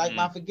 right? Mm-hmm. Like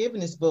my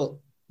forgiveness book.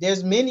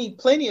 There's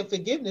plenty of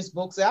forgiveness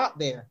books out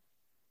there.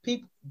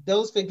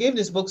 Those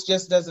forgiveness books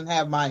just doesn't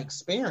have my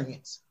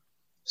experience.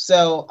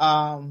 So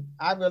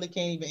I really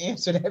can't even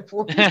answer that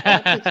for you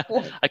at this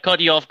point. I caught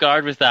you off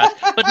guard with that.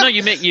 But no,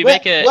 you make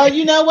a... Well,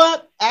 you know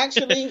what?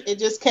 Actually, it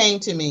just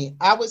came to me.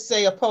 I would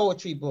say a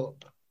poetry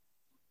book.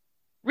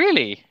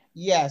 Really?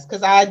 Yes,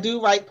 because I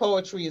do write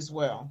poetry as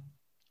well.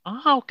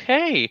 Oh,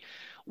 okay.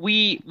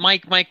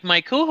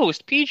 My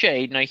co-host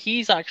PJ, now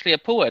he's actually a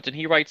poet, and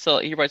he writes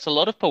a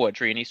lot of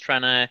poetry, and he's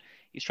trying to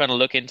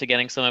look into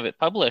getting some of it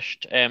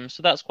published.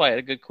 So that's quite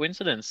a good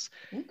coincidence.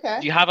 Okay.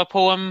 Do you have a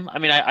poem? I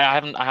mean, I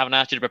haven't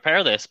asked you to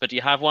prepare this, but do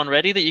you have one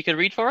ready that you could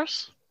read for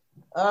us?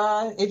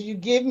 If you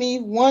give me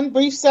one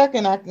brief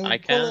second, I can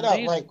pull it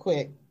up right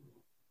quick.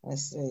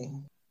 Let's see.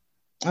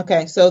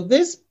 Okay, so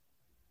this,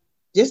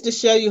 just to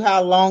show you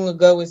how long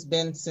ago it's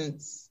been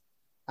since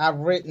I've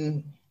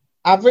written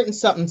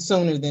something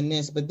sooner than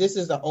this, but this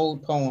is an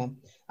old poem.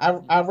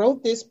 I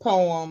wrote this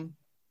poem.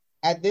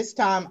 At this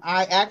time,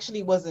 I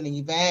actually was an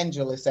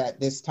evangelist at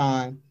this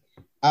time,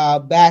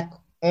 back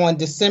on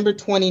December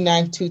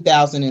 29th,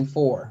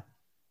 2004.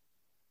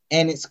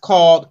 And it's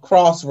called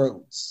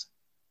Crossroads.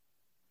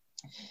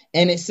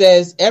 And it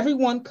says,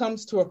 everyone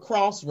comes to a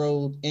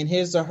crossroad in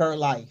his or her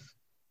life,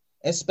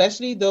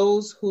 especially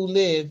those who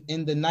live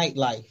in the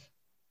nightlife.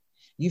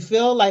 You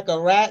feel like a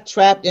rat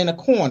trapped in a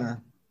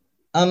corner,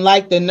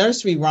 unlike the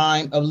nursery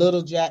rhyme of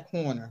Little Jack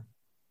Horner.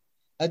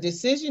 A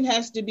decision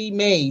has to be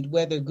made,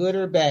 whether good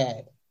or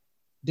bad.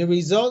 The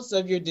results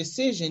of your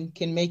decision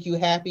can make you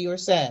happy or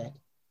sad.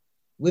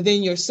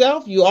 Within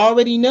yourself, you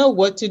already know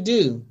what to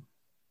do.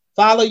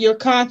 Follow your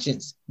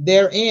conscience.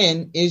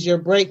 Therein is your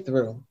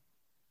breakthrough.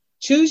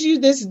 Choose you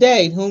this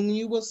day whom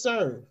you will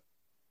serve.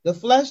 The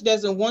flesh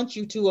doesn't want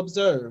you to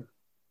observe.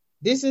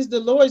 This is the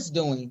Lord's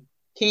doing.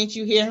 Can't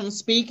you hear him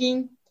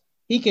speaking?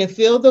 He can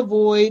fill the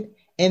void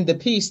and the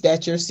peace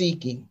that you're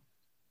seeking.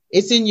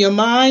 It's in your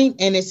mind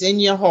and it's in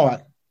your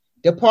heart.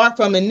 Depart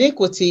from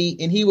iniquity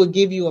and he will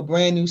give you a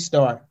brand new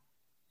start.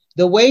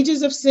 The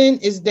wages of sin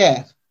is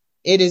death.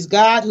 It is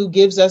God who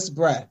gives us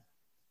breath.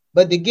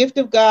 But the gift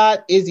of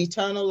God is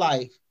eternal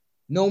life.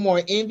 No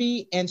more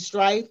envy and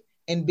strife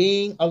and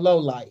being a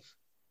lowlife.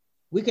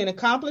 We can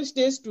accomplish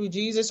this through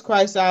Jesus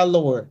Christ our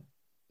Lord.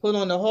 Put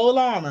on the whole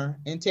armor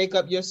and take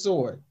up your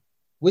sword,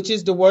 which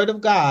is the word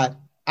of God.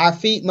 Our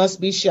feet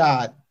must be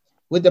shod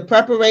with the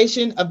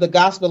preparation of the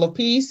gospel of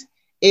peace.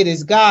 It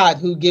is God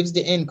who gives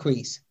the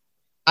increase.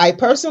 I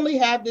personally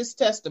have this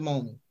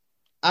testimony.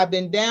 I've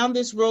been down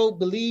this road,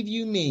 believe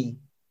you me.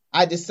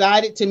 I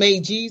decided to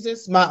make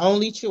Jesus my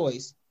only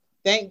choice.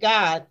 Thank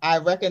God I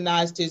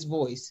recognized his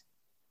voice.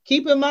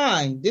 Keep in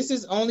mind, this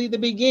is only the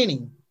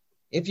beginning.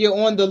 If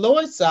you're on the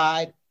Lord's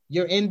side,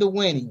 you're in the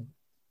winning.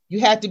 You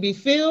have to be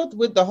filled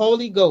with the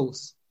Holy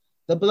Ghost.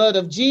 The blood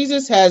of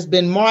Jesus has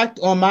been marked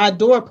on my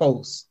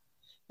doorpost.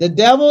 The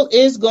devil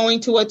is going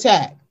to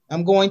attack.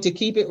 I'm going to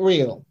keep it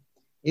real.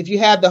 If you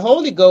have the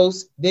Holy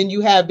Ghost, then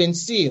you have been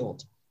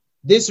sealed.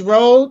 This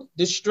road,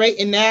 the straight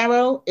and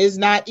narrow, is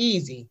not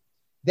easy.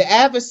 The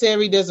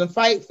adversary doesn't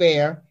fight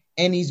fair,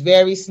 and he's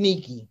very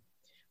sneaky.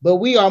 But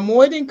we are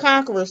more than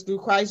conquerors through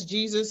Christ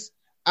Jesus,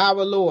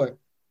 our Lord.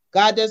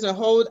 God doesn't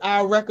hold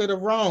our record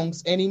of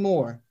wrongs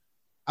anymore.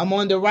 I'm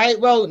on the right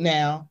road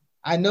now.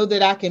 I know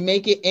that I can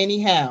make it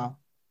anyhow.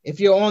 If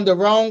you're on the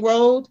wrong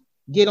road,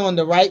 get on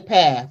the right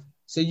path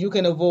so you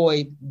can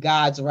avoid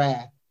God's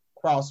wrath.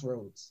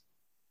 Crossroads.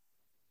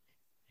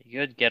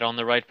 Good, get on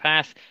the right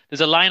path.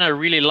 There's a line I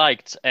really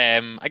liked,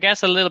 I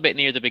guess a little bit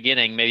near the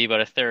beginning, maybe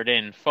about a third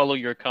in. Follow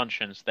your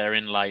conscience,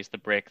 therein lies the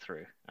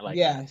breakthrough. I like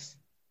that.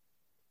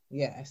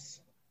 Yes.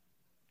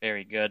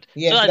 Very good.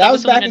 Yes, so that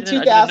was back in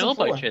 2004. I didn't know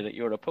about you that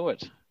you were a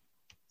poet.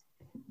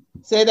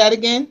 Say that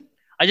again?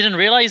 I didn't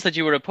realize that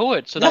you were a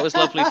poet, so that was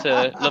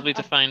lovely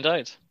to find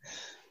out.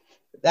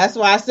 That's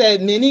why I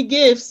said many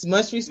gifts,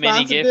 much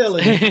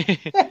responsibility. Many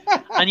gifts.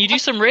 And you do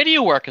some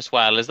radio work as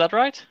well, is that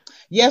right?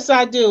 Yes,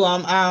 I do.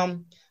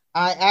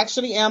 I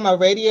actually am a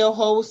radio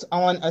host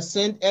on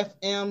Ascend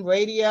FM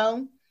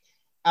radio,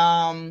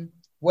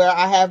 where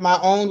I have my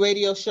own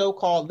radio show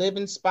called Live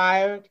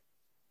Inspired.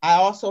 I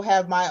also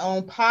have my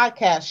own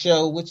podcast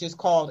show, which is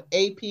called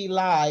AP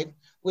Live,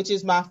 which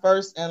is my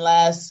first and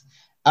last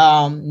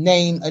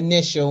name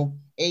initial,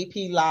 AP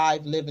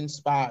Live Live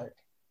Inspired.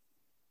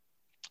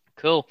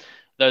 Cool.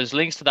 There's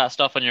links to that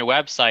stuff on your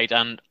website,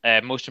 and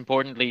most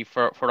importantly,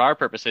 for our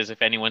purposes,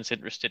 if anyone's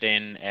interested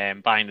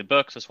in buying the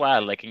books as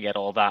well, they can get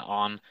all that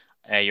on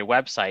your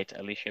website,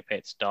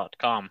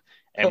 aliciapitts.com,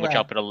 which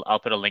I'll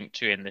put a link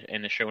to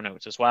in the show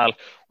notes as well.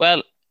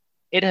 Well,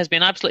 it has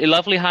been absolutely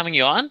lovely having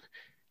you on,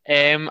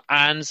 and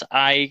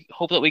I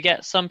hope that we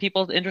get some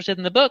people interested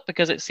in the book,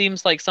 because it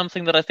seems like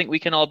something that I think we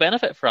can all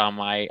benefit from.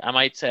 I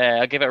might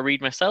I'll give it a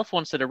read myself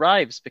once it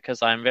arrives,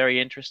 because I'm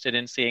very interested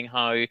in seeing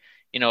how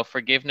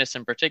forgiveness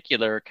in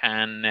particular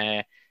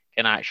can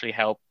actually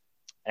help,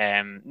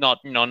 not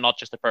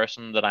just the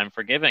person that I'm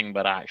forgiving,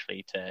 but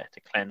actually to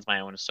cleanse my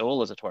own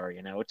soul, as it were,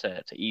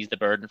 to ease the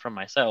burden from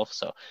myself.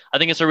 So I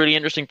think it's a really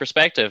interesting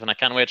perspective, and I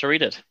can't wait to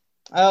read it.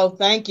 Oh,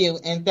 thank you.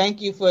 And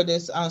thank you for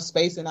this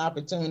space and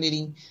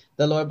opportunity.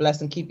 The Lord bless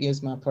and keep you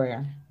is my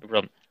prayer. No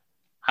problem.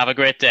 Have a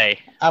great day.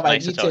 All right,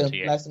 nice you to talk too. to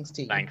you. Blessings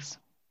to you. Thanks.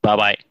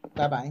 Bye-bye.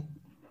 Bye-bye.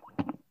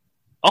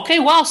 Okay,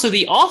 wow. So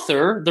the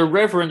author, the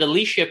Reverend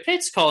Alicia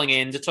Pitts, calling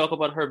in to talk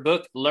about her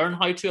book, Learn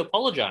How to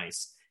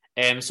Apologize.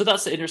 So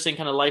that's an interesting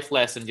kind of life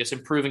lesson, just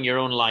improving your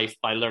own life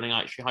by learning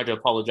actually how to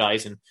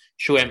apologize and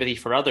show empathy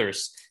for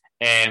others.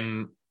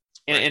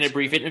 In a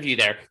brief interview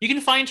there. You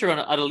can find her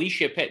at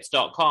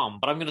aliciapitts.com,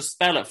 but I'm going to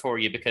spell it for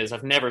you because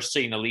I've never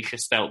seen Alicia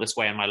spelled this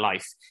way in my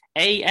life.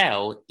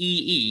 ALEECHEA.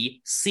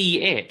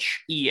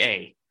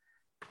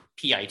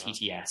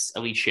 Pitts,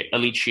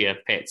 Alicia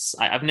Pitts.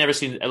 I've never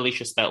seen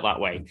Alicia spelled that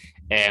way.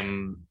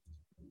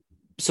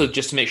 So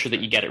just to make sure that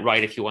you get it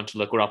right, if you want to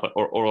look her up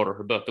or order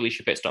her book,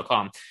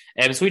 aliciapitts.com.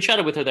 So we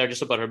chatted with her there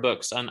just about her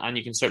books, and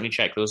you can certainly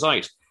check those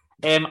out.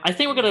 I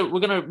think we're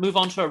gonna move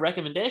on to our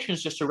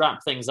recommendations just to wrap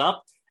things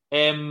up.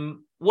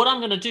 What I'm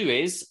going to do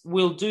is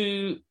we'll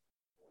do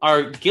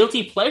our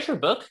guilty pleasure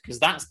book, because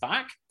that's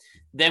back.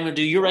 Then we'll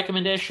do your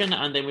recommendation,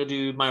 and then we'll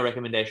do my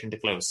recommendation to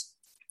close.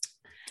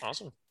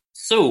 Awesome.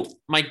 So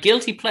my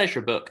guilty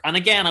pleasure book, and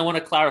again, I want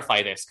to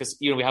clarify this because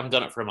we haven't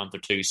done it for a month or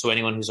two. So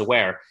anyone who's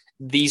aware,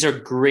 these are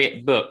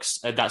great books.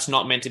 That's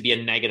not meant to be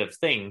a negative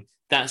thing.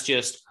 That's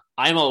just,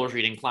 I'm always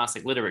reading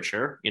classic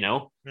literature,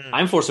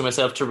 I'm forcing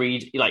myself to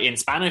read like in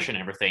Spanish and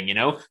everything,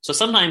 So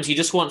sometimes you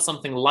just want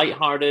something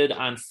lighthearted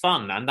and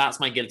fun, and that's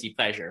my guilty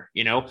pleasure,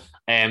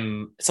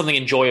 something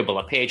enjoyable,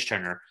 a page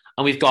turner.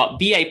 And we've got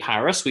B.A.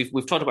 Paris.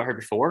 We've talked about her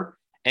before.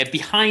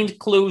 Behind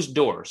Closed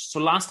Doors. So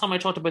last time I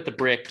talked about The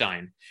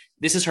Breakdown.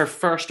 This is her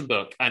first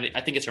book, and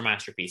I think it's her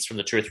masterpiece from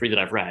the 2 or 3 that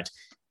I've read.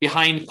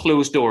 Behind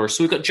Closed Doors.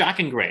 So we've got Jack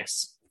and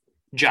Grace.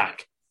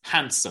 Jack,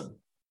 handsome,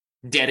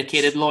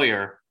 dedicated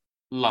lawyer,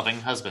 loving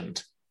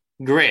husband.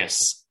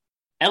 Grace,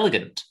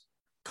 elegant,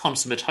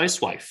 consummate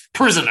housewife,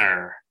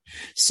 prisoner.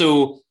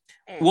 So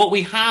what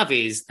we have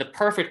is the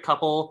perfect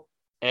couple,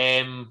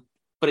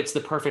 but it's the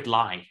perfect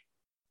lie.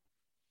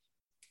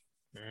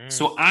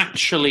 So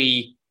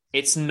actually,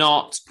 it's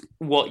not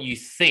what you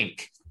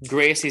think.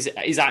 Grace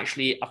is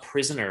actually a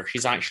prisoner.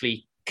 She's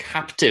actually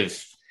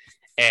captive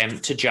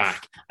to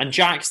Jack. And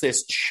Jack's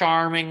this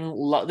charming...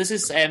 This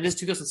is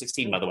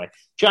 2016, by the way.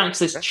 Jack's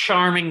this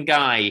charming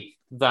guy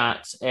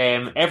that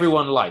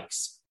everyone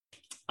likes.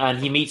 And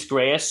he meets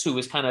Grace, who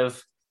is kind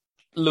of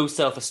low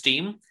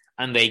self-esteem,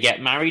 and they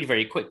get married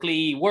very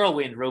quickly.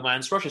 Whirlwind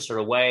romance rushes her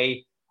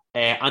away.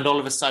 And all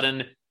of a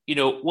sudden...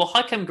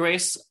 how come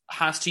Grace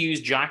has to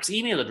use Jack's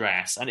email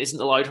address and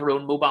isn't allowed her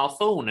own mobile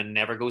phone and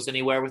never goes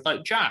anywhere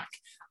without Jack?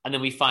 and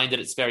then we find that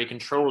it's very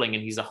controlling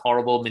and he's a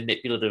horrible,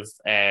 manipulative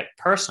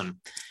person.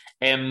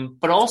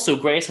 But also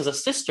Grace has a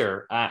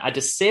sister, a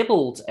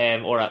disabled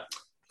or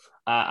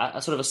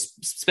a sort of a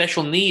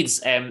special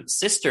needs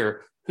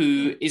sister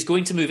who is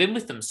going to move in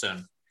with them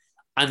soon.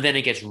 And then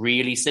it gets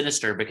really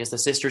sinister because the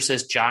sister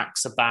says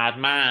Jack's a bad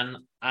man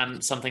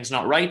and something's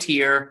not right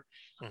here.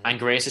 Mm-hmm. And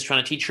Grace is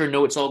trying to teach her,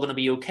 no, it's all going to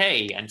be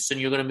okay. And soon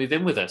you're going to move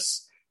in with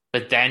us.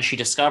 But then she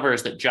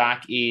discovers that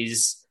Jack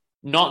is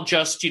not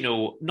just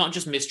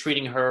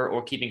mistreating her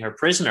or keeping her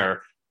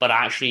prisoner, but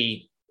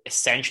actually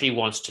essentially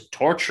wants to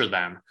torture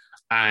them.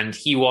 And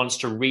he wants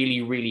to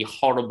really, really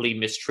horribly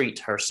mistreat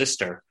her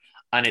sister.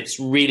 And it's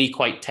really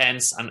quite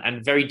tense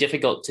and very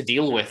difficult to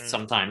deal with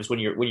sometimes when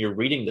you're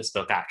reading this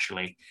book,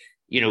 actually.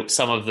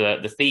 Some of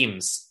the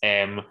themes.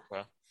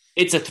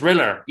 It's a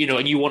thriller,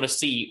 and you want to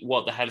see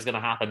what the hell is going to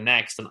happen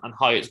next and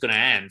how it's going to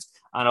end.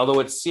 And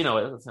although it's,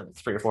 300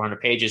 or 400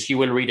 pages, you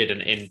will read it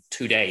in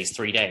 3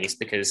 days,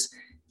 because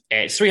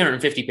it's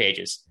 350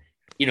 pages,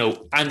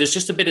 and there's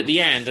just a bit at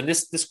the end. And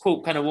this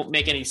quote kind of won't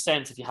make any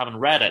sense if you haven't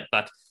read it.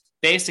 But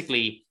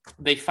basically,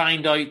 they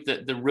find out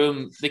that the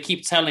room, they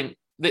keep telling,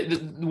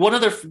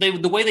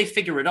 the way they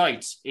figure it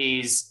out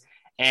is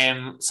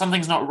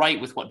something's not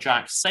right with what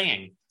Jack's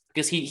saying.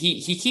 Because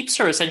he keeps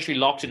her essentially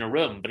locked in a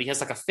room, but he has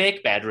like a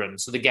fake bedroom.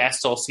 So the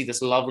guests all see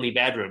this lovely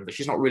bedroom, but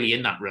she's not really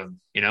in that room,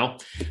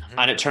 Mm-hmm.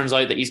 And it turns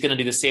out that he's going to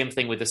do the same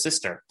thing with his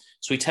sister.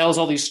 So he tells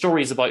all these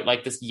stories about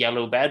like this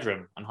yellow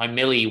bedroom and how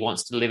Millie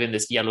wants to live in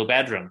this yellow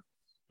bedroom.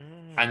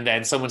 And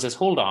then someone says,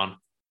 hold on.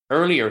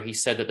 Earlier, he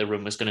said that the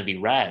room was going to be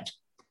red.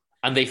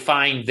 And they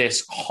find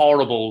this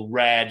horrible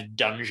red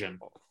dungeon.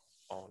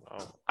 Oh,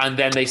 no. And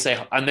then they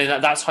say, and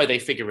then that's how they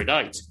figure it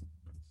out.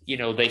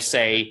 They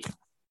say,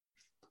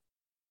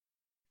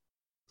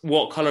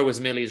 what color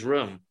was Millie's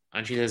room?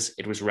 And she says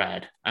it was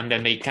red. And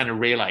then they kind of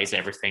realize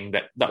everything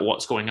that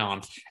what's going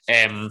on.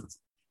 I'm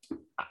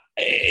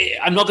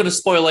not going to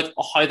spoil like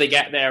how they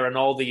get there and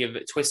all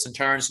the twists and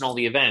turns and all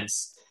the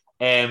events.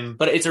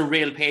 But it's a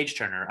real page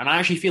turner. And I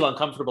actually feel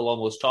uncomfortable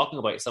almost talking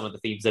about some of the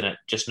themes in it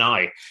just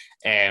now.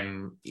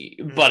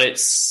 But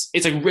it's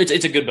a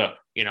good book.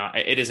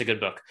 It is a good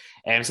book.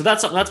 So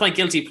that's my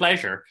guilty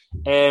pleasure.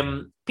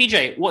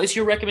 PJ, what is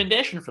your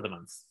recommendation for the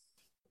month?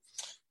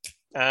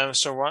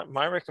 So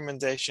my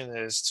recommendation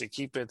is to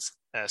keep it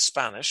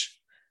Spanish.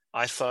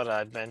 I thought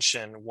I'd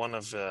mention one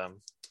of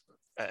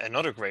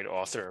another great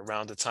author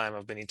around the time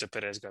of Benito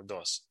Pérez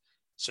Galdós.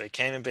 So he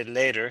came a bit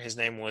later. His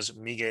name was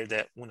Miguel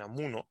de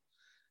Unamuno,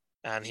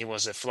 and he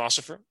was a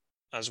philosopher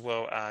as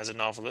well as a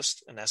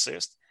novelist, an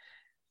essayist.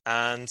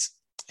 And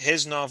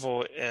his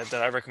novel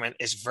that I recommend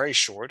is very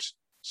short,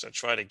 so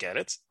try to get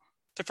it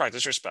to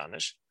practice your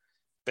Spanish.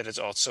 But it's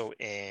also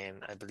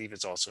I believe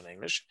it's also in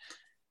English.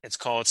 It's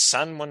called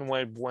San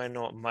Manuel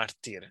Bueno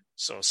Martir.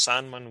 So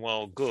San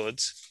Manuel Good,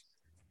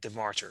 the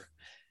Martyr.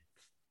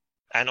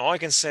 And all I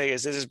can say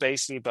is this is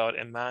basically about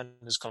a man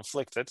who's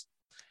conflicted,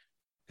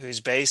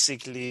 he's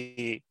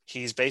basically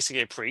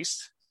a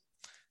priest.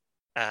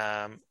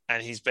 And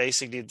he's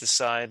basically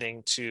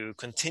deciding to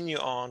continue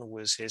on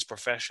with his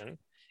profession,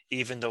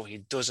 even though he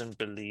doesn't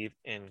believe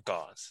in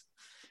God.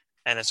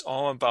 And it's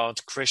all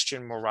about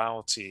Christian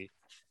morality.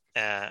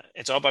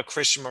 It's all about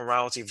Christian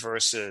morality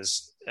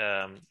versus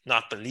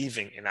not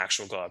believing in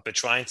actual God, but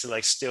trying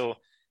to still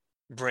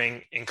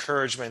bring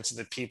encouragement to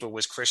the people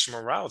with Christian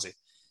morality.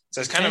 So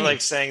it's kind of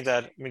like saying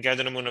that Miguel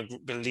de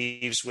Unamuno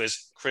believes with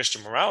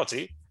Christian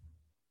morality,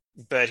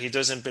 but he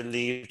doesn't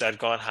believe that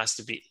God has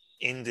to be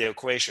in the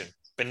equation.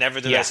 But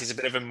nevertheless, he's a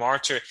bit of a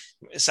martyr.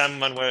 San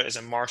Manuel is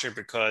a martyr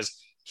because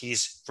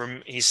he's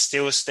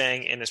still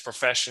staying in his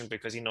profession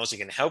because he knows he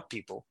can help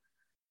people,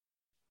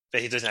 but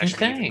he doesn't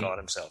actually believe in God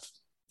himself.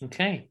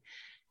 Okay.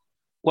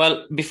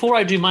 Well, before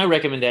I do my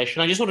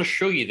recommendation, I just want to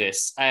show you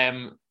this.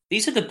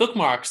 These are the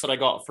bookmarks that I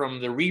got from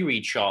the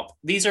reread shop.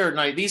 These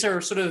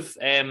are sort of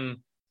in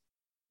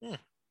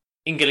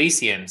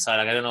Galician. So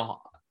I don't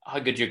know how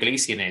good your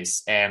Galician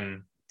is.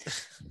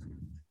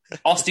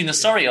 Os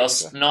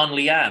dinosaurios non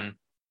lian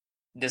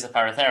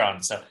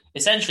desapareceron. So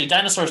essentially,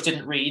 dinosaurs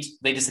didn't read;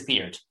 they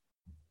disappeared.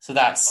 So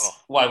that's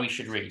why we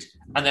should read.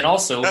 And then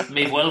also,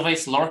 Me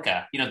Vuelves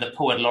Lorca, the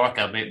poet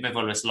Lorca, Me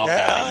Vuelves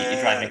Lorca, you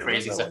drive me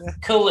crazy. So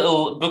cool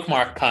little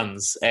bookmark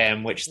puns,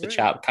 which the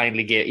chap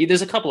kindly gave.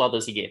 There's a couple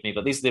others he gave me,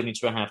 but these are the only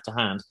two I have to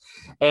hand.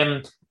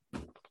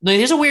 Now,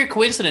 there's a weird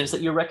coincidence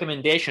that your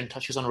recommendation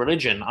touches on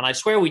religion, and I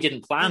swear we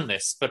didn't plan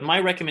this, but my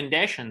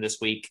recommendation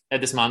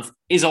this month,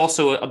 is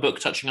also a book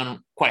touching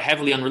on quite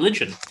heavily on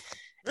religion.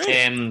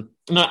 Really?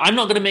 No, I'm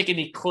not going to make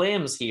any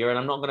claims here, and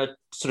I'm not going to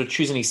sort of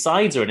choose any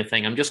sides or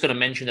anything. I'm just going to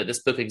mention that this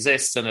book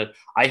exists and that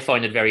I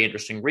find it a very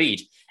interesting read.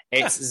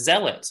 It's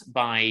Zealot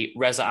by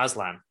Reza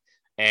Aslan.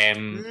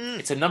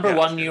 It's a number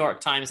one New York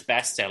Times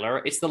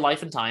bestseller. It's the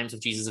life and times of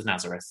Jesus of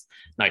Nazareth.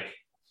 Now,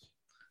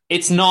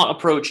 it's not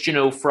approached,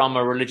 from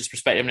a religious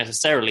perspective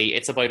necessarily.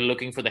 It's about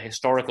looking for the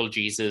historical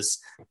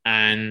Jesus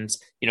and,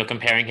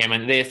 comparing him.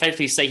 And they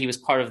effectively say he was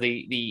part of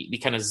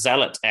the kind of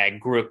zealot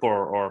group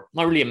or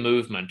not really a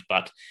movement,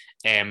 but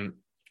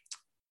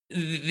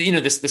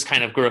this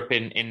kind of grew up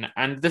in.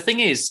 And the thing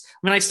is,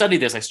 when I studied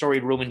this, I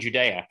studied Roman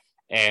Judea.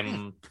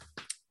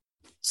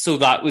 So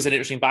that was an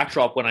interesting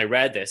backdrop when I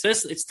read this.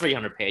 It's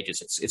 300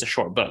 pages. It's a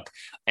short book.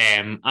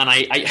 And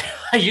I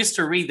used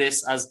to read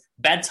this as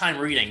bedtime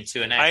reading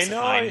to an ex of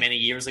mine many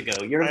years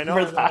ago. You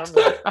remember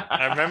that?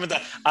 I remember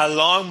that.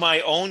 Along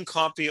my own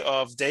copy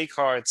of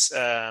Descartes,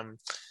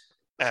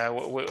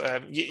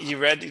 you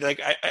read, like,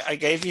 I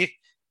gave you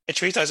A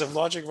Treatise of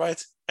Logic,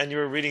 right? And you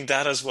were reading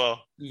that as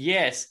well.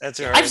 Yes. That's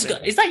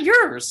is that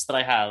yours that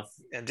I have?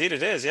 Indeed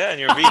it is, yeah. And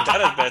you're reading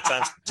that at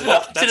bedtime. So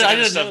that's the kind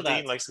of stuff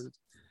Dean likes to...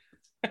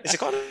 Is it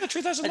called A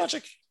Treatise of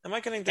Logic? Am I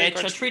getting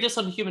Descartes? A Treatise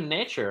on Human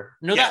Nature.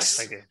 No, yes, that's...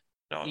 thank you.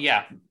 No.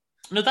 Yeah.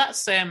 No,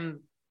 that's...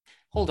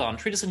 Hold on.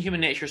 Treatise on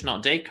Human Nature is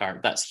not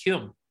Descartes. That's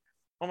Hume.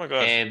 Oh my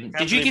God.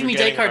 Did you give me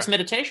Descartes'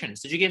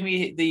 Meditations? Did you give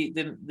me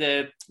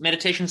the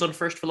Meditations on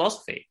First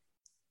Philosophy?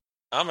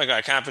 Oh my God,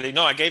 I can't believe...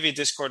 No, I gave you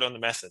Discord on the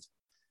Method.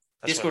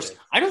 Discourse.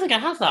 I don't think I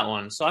have that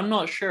one, so I'm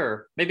not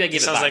sure. Maybe I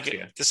give it back to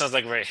you. This sounds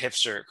like a very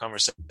hipster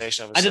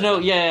conversation. I don't know.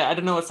 Yeah, I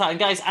don't know what's happening.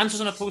 Guys,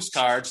 answers on a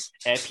postcard,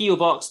 P.O.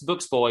 Box,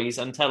 Books Boys,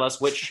 and tell us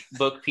which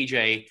book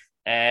PJ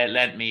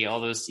lent me all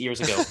those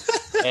years ago.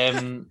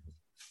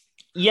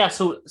 Yeah,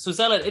 so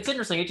Zealot, it's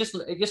interesting. It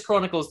just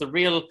chronicles the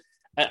real,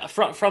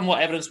 from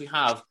what evidence we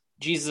have,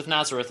 Jesus of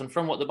Nazareth, and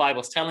from what the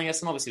Bible's telling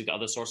us, and obviously we've got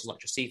other sources like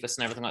Josephus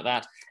and everything like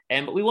that.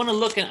 But we want to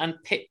look and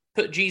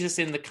put Jesus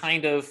in the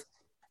kind of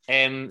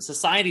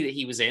society that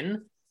he was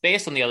in,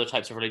 based on the other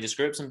types of religious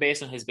groups and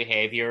based on his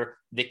behavior,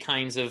 the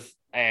kinds of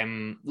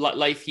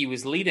life he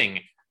was leading.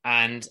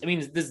 And I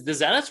mean, the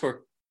Zealots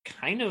were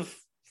kind of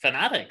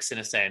fanatics in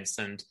a sense,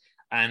 and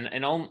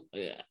all.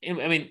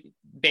 I mean,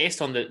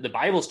 based on the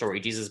Bible story,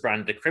 Jesus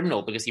branded a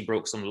criminal because he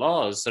broke some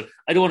laws. So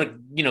I don't want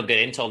to get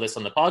into all this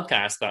on the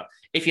podcast, but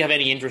if you have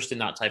any interest in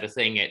that type of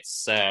thing,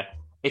 it's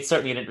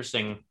certainly an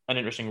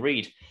interesting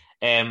read.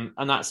 And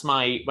that's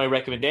my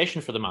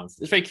recommendation for the month.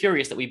 It's very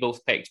curious that we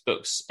both picked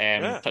books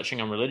touching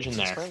on religion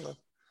there.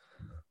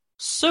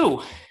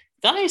 So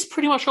that is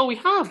pretty much all we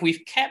have.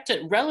 We've kept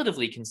it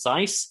relatively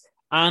concise,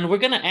 and we're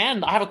going to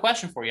end. I have a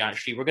question for you,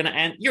 actually. We're going to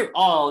end.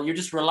 You're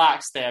just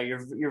relaxed there.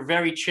 You're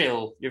very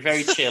chill. You're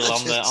very chill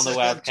on the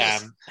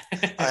webcam.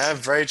 I am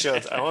very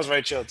chilled. I was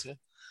very chilled too.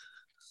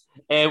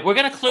 We're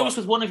going to close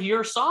with one of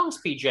your songs,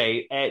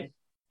 PJ.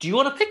 Do you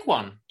want to pick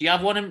one? Do you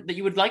have one that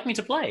you would like me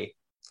to play?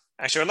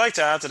 Actually, I'd like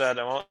to add to that.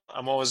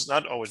 I'm always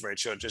not always very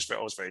chilled, just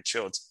always very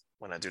chilled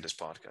when I do this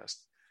podcast,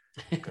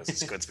 because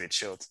it's good to be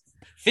chilled.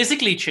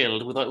 Physically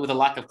chilled with a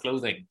lack of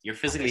clothing. You're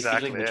physically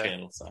feeling the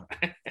chill. So.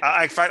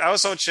 In fact, I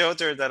was so chilled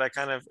there that I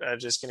kind of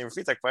just can you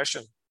repeat that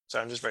question. So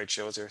I'm just very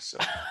chilled here. So.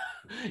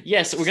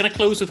 Yes, we're going to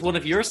close with one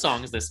of your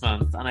songs this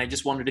month, and I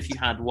just wondered if you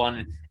had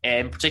one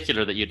in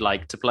particular that you'd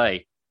like to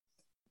play.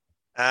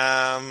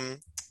 One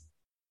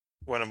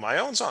of my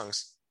own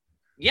songs.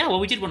 Yeah,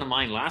 well, we did one of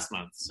mine last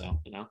month, so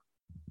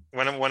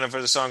One of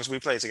the songs we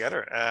play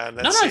together.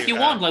 If you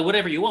want, like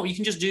whatever you want, you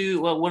can just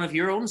do one of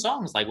your own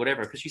songs, like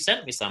whatever, because you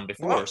sent me some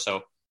before,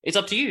 so it's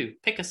up to you.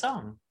 Pick a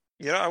song.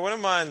 I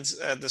wouldn't mind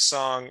the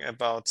song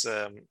about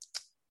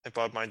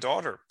my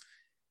daughter,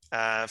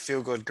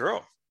 "Feel Good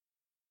Girl."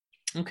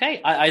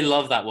 Okay, I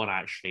love that one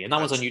actually, and that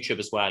one's on YouTube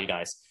as well,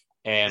 guys.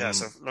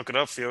 So look it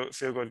up.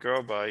 Feel Good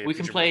Girl by. We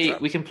can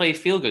play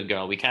 "Feel Good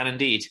Girl." We can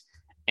indeed.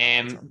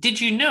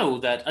 Did you know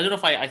that, I don't know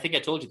if I think I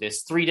told you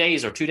this, 3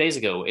 days or 2 days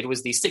ago, it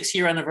was the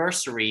 6-year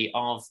anniversary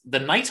of The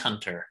Night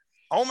Hunter.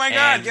 Oh my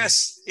God,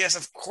 yes,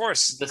 of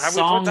course. Have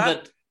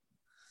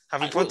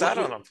we put that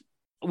on?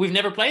 We've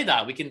never played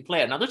that. We can play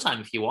it another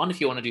time if you want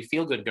to do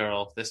Feel Good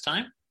Girl this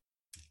time.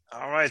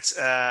 All right.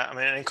 I'm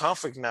in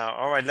conflict now.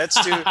 All right, let's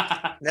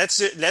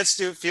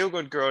do Feel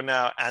Good Girl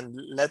now, and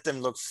let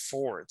them look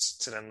forward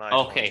to The Night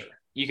Hunter. Okay.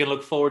 You can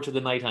look forward to The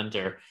Night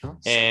Hunter.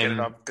 Build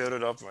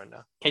it up right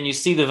now. Can you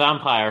see the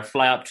vampire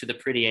fly up to the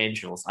pretty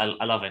angels? I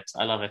love it.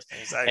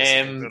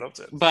 Exactly.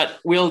 But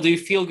we'll do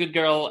Feel Good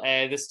Girl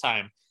this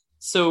time.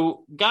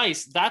 So,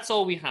 guys, that's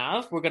all we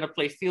have. We're going to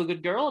play Feel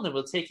Good Girl, and then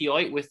we'll take you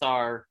out with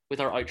our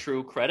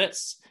outro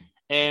credits.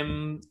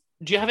 Do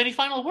you have any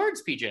final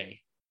words, PJ?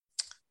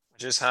 I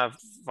just have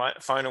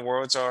final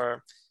words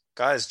are,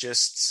 guys,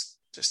 just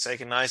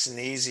take it nice and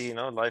easy.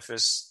 Life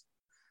is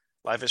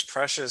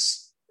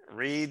precious.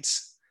 Read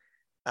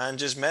and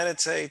just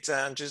meditate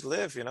and just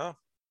live.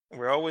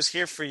 We're always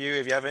here for you.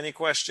 If you have any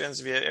questions,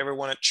 if you ever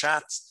want to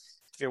chat,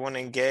 if you want to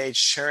engage,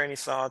 share any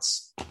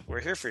thoughts, we're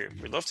here for you.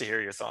 We'd love to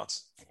hear your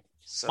thoughts.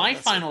 So my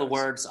final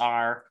words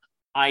are,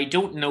 I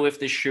don't know if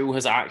this show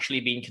has actually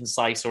been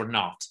concise or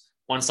not.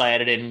 Once I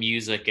edit in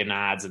music and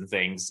ads and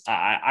things,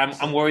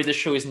 I'm worried the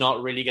show is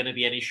not really going to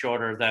be any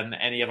shorter than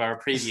any of our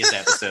previous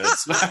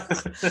episodes.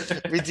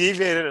 We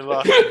deviated a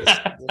lot.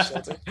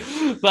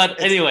 But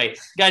anyway,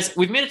 guys,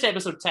 we've made it to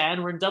episode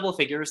 10. We're in double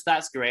figures.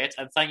 That's great.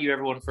 And thank you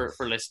everyone for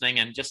listening,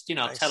 and just,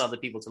 tell other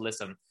people to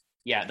listen.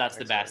 Yeah, that's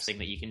the best thing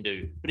that you can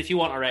do. But if you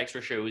want our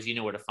extra shows, you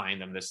know where to find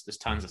them. There's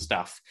tons of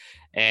stuff.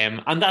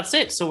 And that's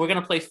it. So we're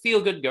going to play Feel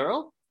Good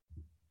Girl,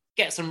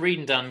 get some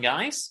reading done,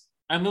 guys,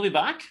 and we'll be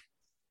back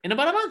in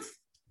about a month.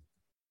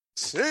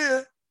 See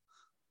ya.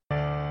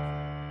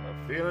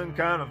 feeling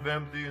kind of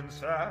empty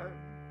inside.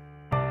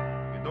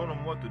 You don't know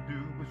what to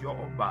do with your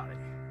body.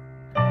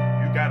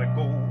 You gotta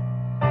go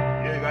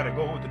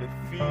to the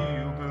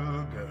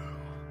feel-good girl.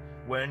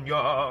 When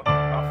you're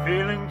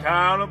feeling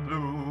kind of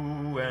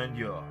blue and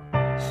you're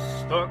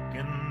stuck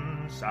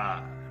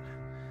inside,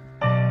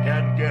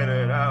 can't get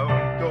it out,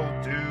 go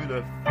to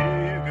the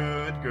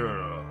feel-good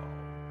girl.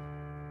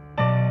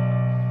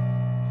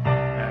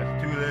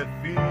 That's to the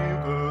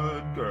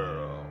feel-good girl.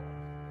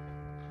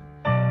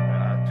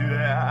 To the,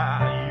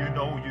 you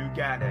know you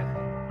got it.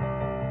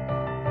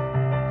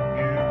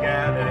 You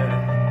got it.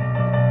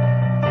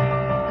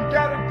 You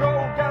gotta go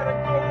to the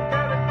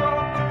feel-good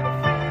girl.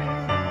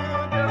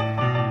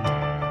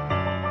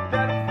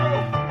 Gotta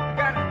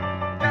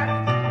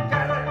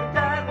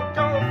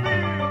go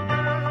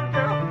feel-good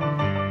girl.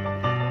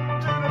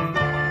 To the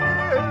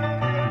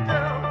feel-good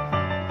girl.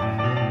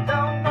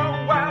 Don't know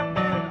why,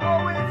 but it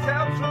always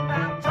helps when I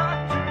talk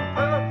to her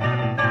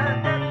every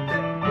night, every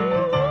day.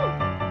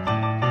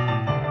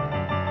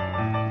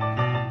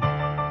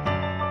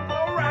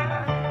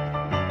 Alright.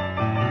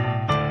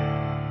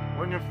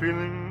 When you're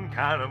feeling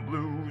kind of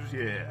blues,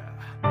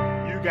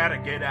 yeah, you gotta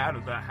get out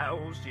of the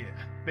house, yeah.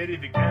 But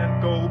if you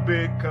can't go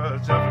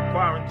because of the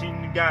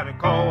quarantine, you gotta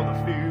call the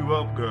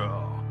feel-up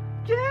girl.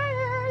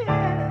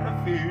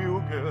 Yeah, feel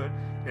good.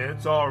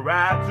 It's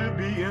alright to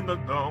be in the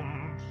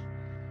dumps,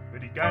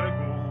 but you gotta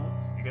go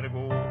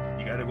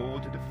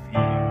to the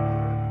field.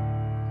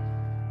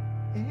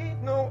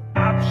 Ain't no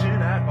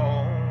option at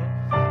all.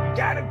 You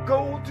gotta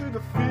go to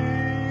the feel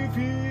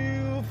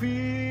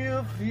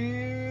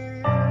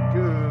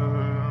good.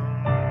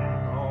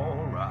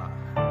 Alright.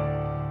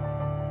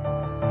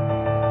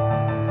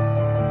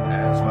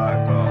 That's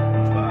right, girl.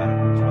 That's right.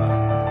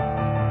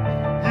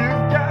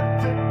 You've got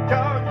to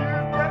go.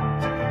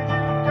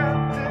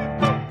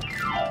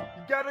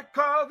 You gotta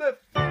call the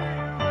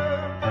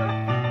feel-good girl.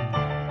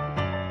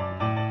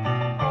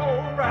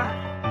 Alright.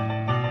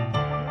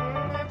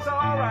 It's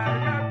alright.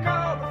 You gotta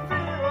call the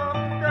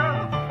feel-good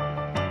girl.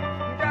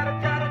 You gotta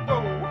go.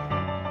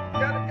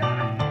 Gotta go.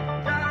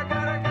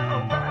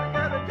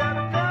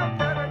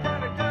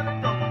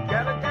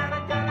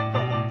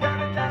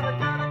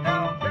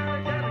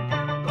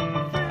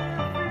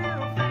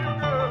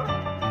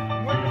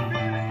 When you're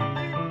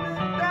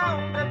feeling down,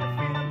 that you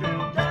feel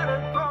good, gotta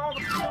call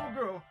the feel-good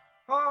girl.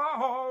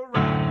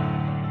 Alright.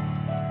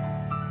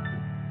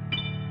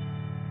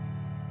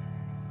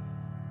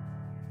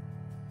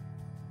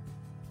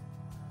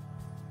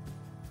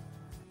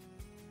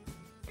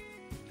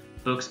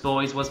 Books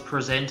Boys was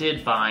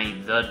presented by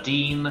The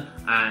Dean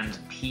and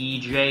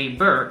PJ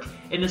Burke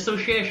in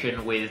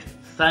association with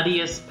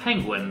Thaddeus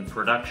Penguin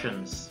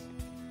Productions.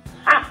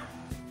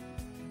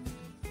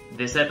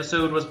 This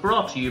episode was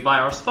brought to you by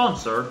our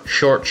sponsor,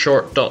 Short.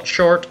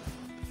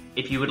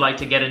 If you would like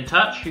to get in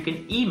touch, you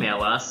can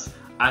email us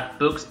at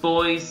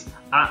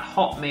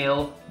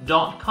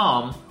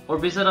booksboys@hotmail.com or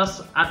visit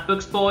us at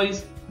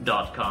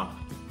booksboys.com.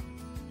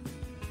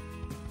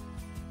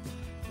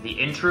 The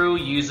intro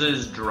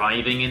uses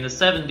Driving in the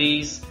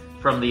 70s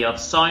from the Of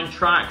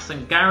Soundtracks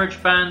and Garage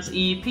Bands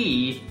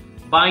EP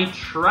by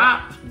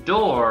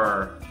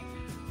Trapdoor.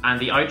 And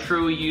the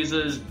outro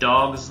uses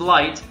Dog's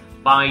Light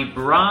by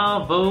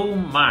Bravo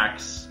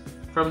Max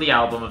from the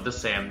album of the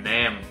same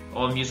name.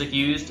 All music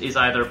used is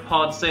either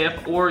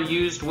PodSafe or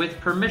used with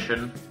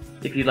permission.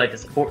 If you'd like to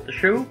support the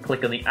show,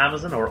 click on the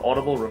Amazon or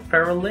Audible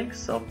referral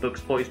links on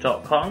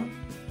booksboys.com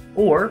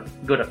or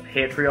go to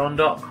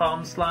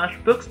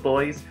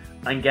patreon.com/booksboys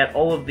and get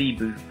all of the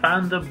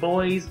Bufanda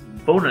Boys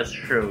bonus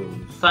shows.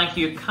 Thank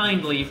you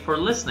kindly for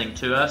listening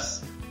to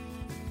us.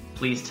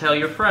 Please tell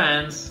your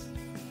friends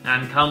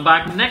and come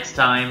back next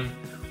time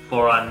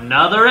for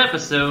another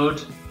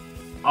episode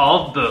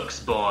of Books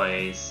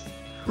Boys.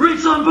 Read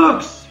some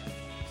books!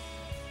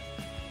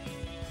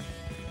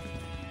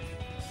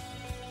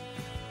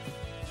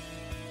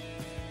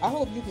 I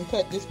hope you can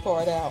cut this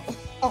part out.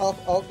 Oh,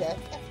 okay.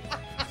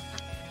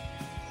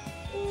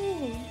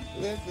 Ooh,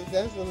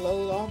 that's a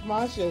load off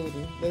my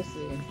shoulders. Let's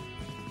see.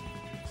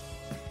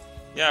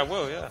 Yeah, I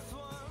will, yeah.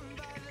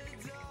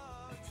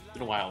 It's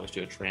been a while, I always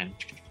do a trend.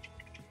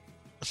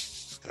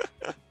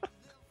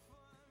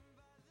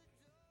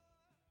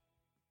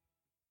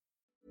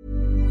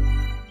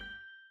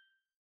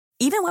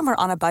 Even when we're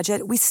on a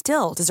budget, we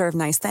still deserve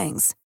nice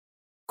things.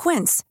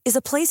 Quince is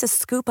a place to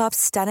scoop up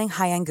stunning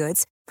high-end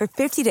goods for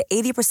 50 to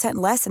 80%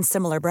 less than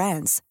similar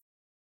brands.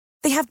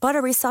 They have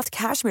buttery soft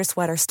cashmere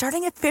sweaters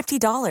starting at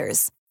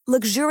 $50,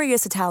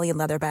 luxurious Italian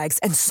leather bags,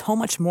 and so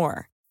much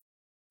more.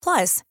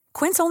 Plus,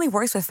 Quince only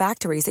works with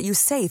factories that use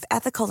safe,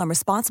 ethical, and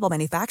responsible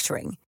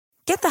manufacturing.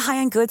 Get the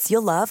high-end goods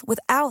you'll love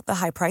without the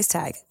high price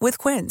tag with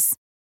Quince.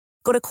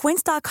 Go to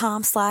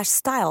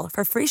quince.com/style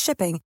for free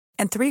shipping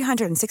and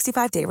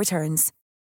 365-day returns.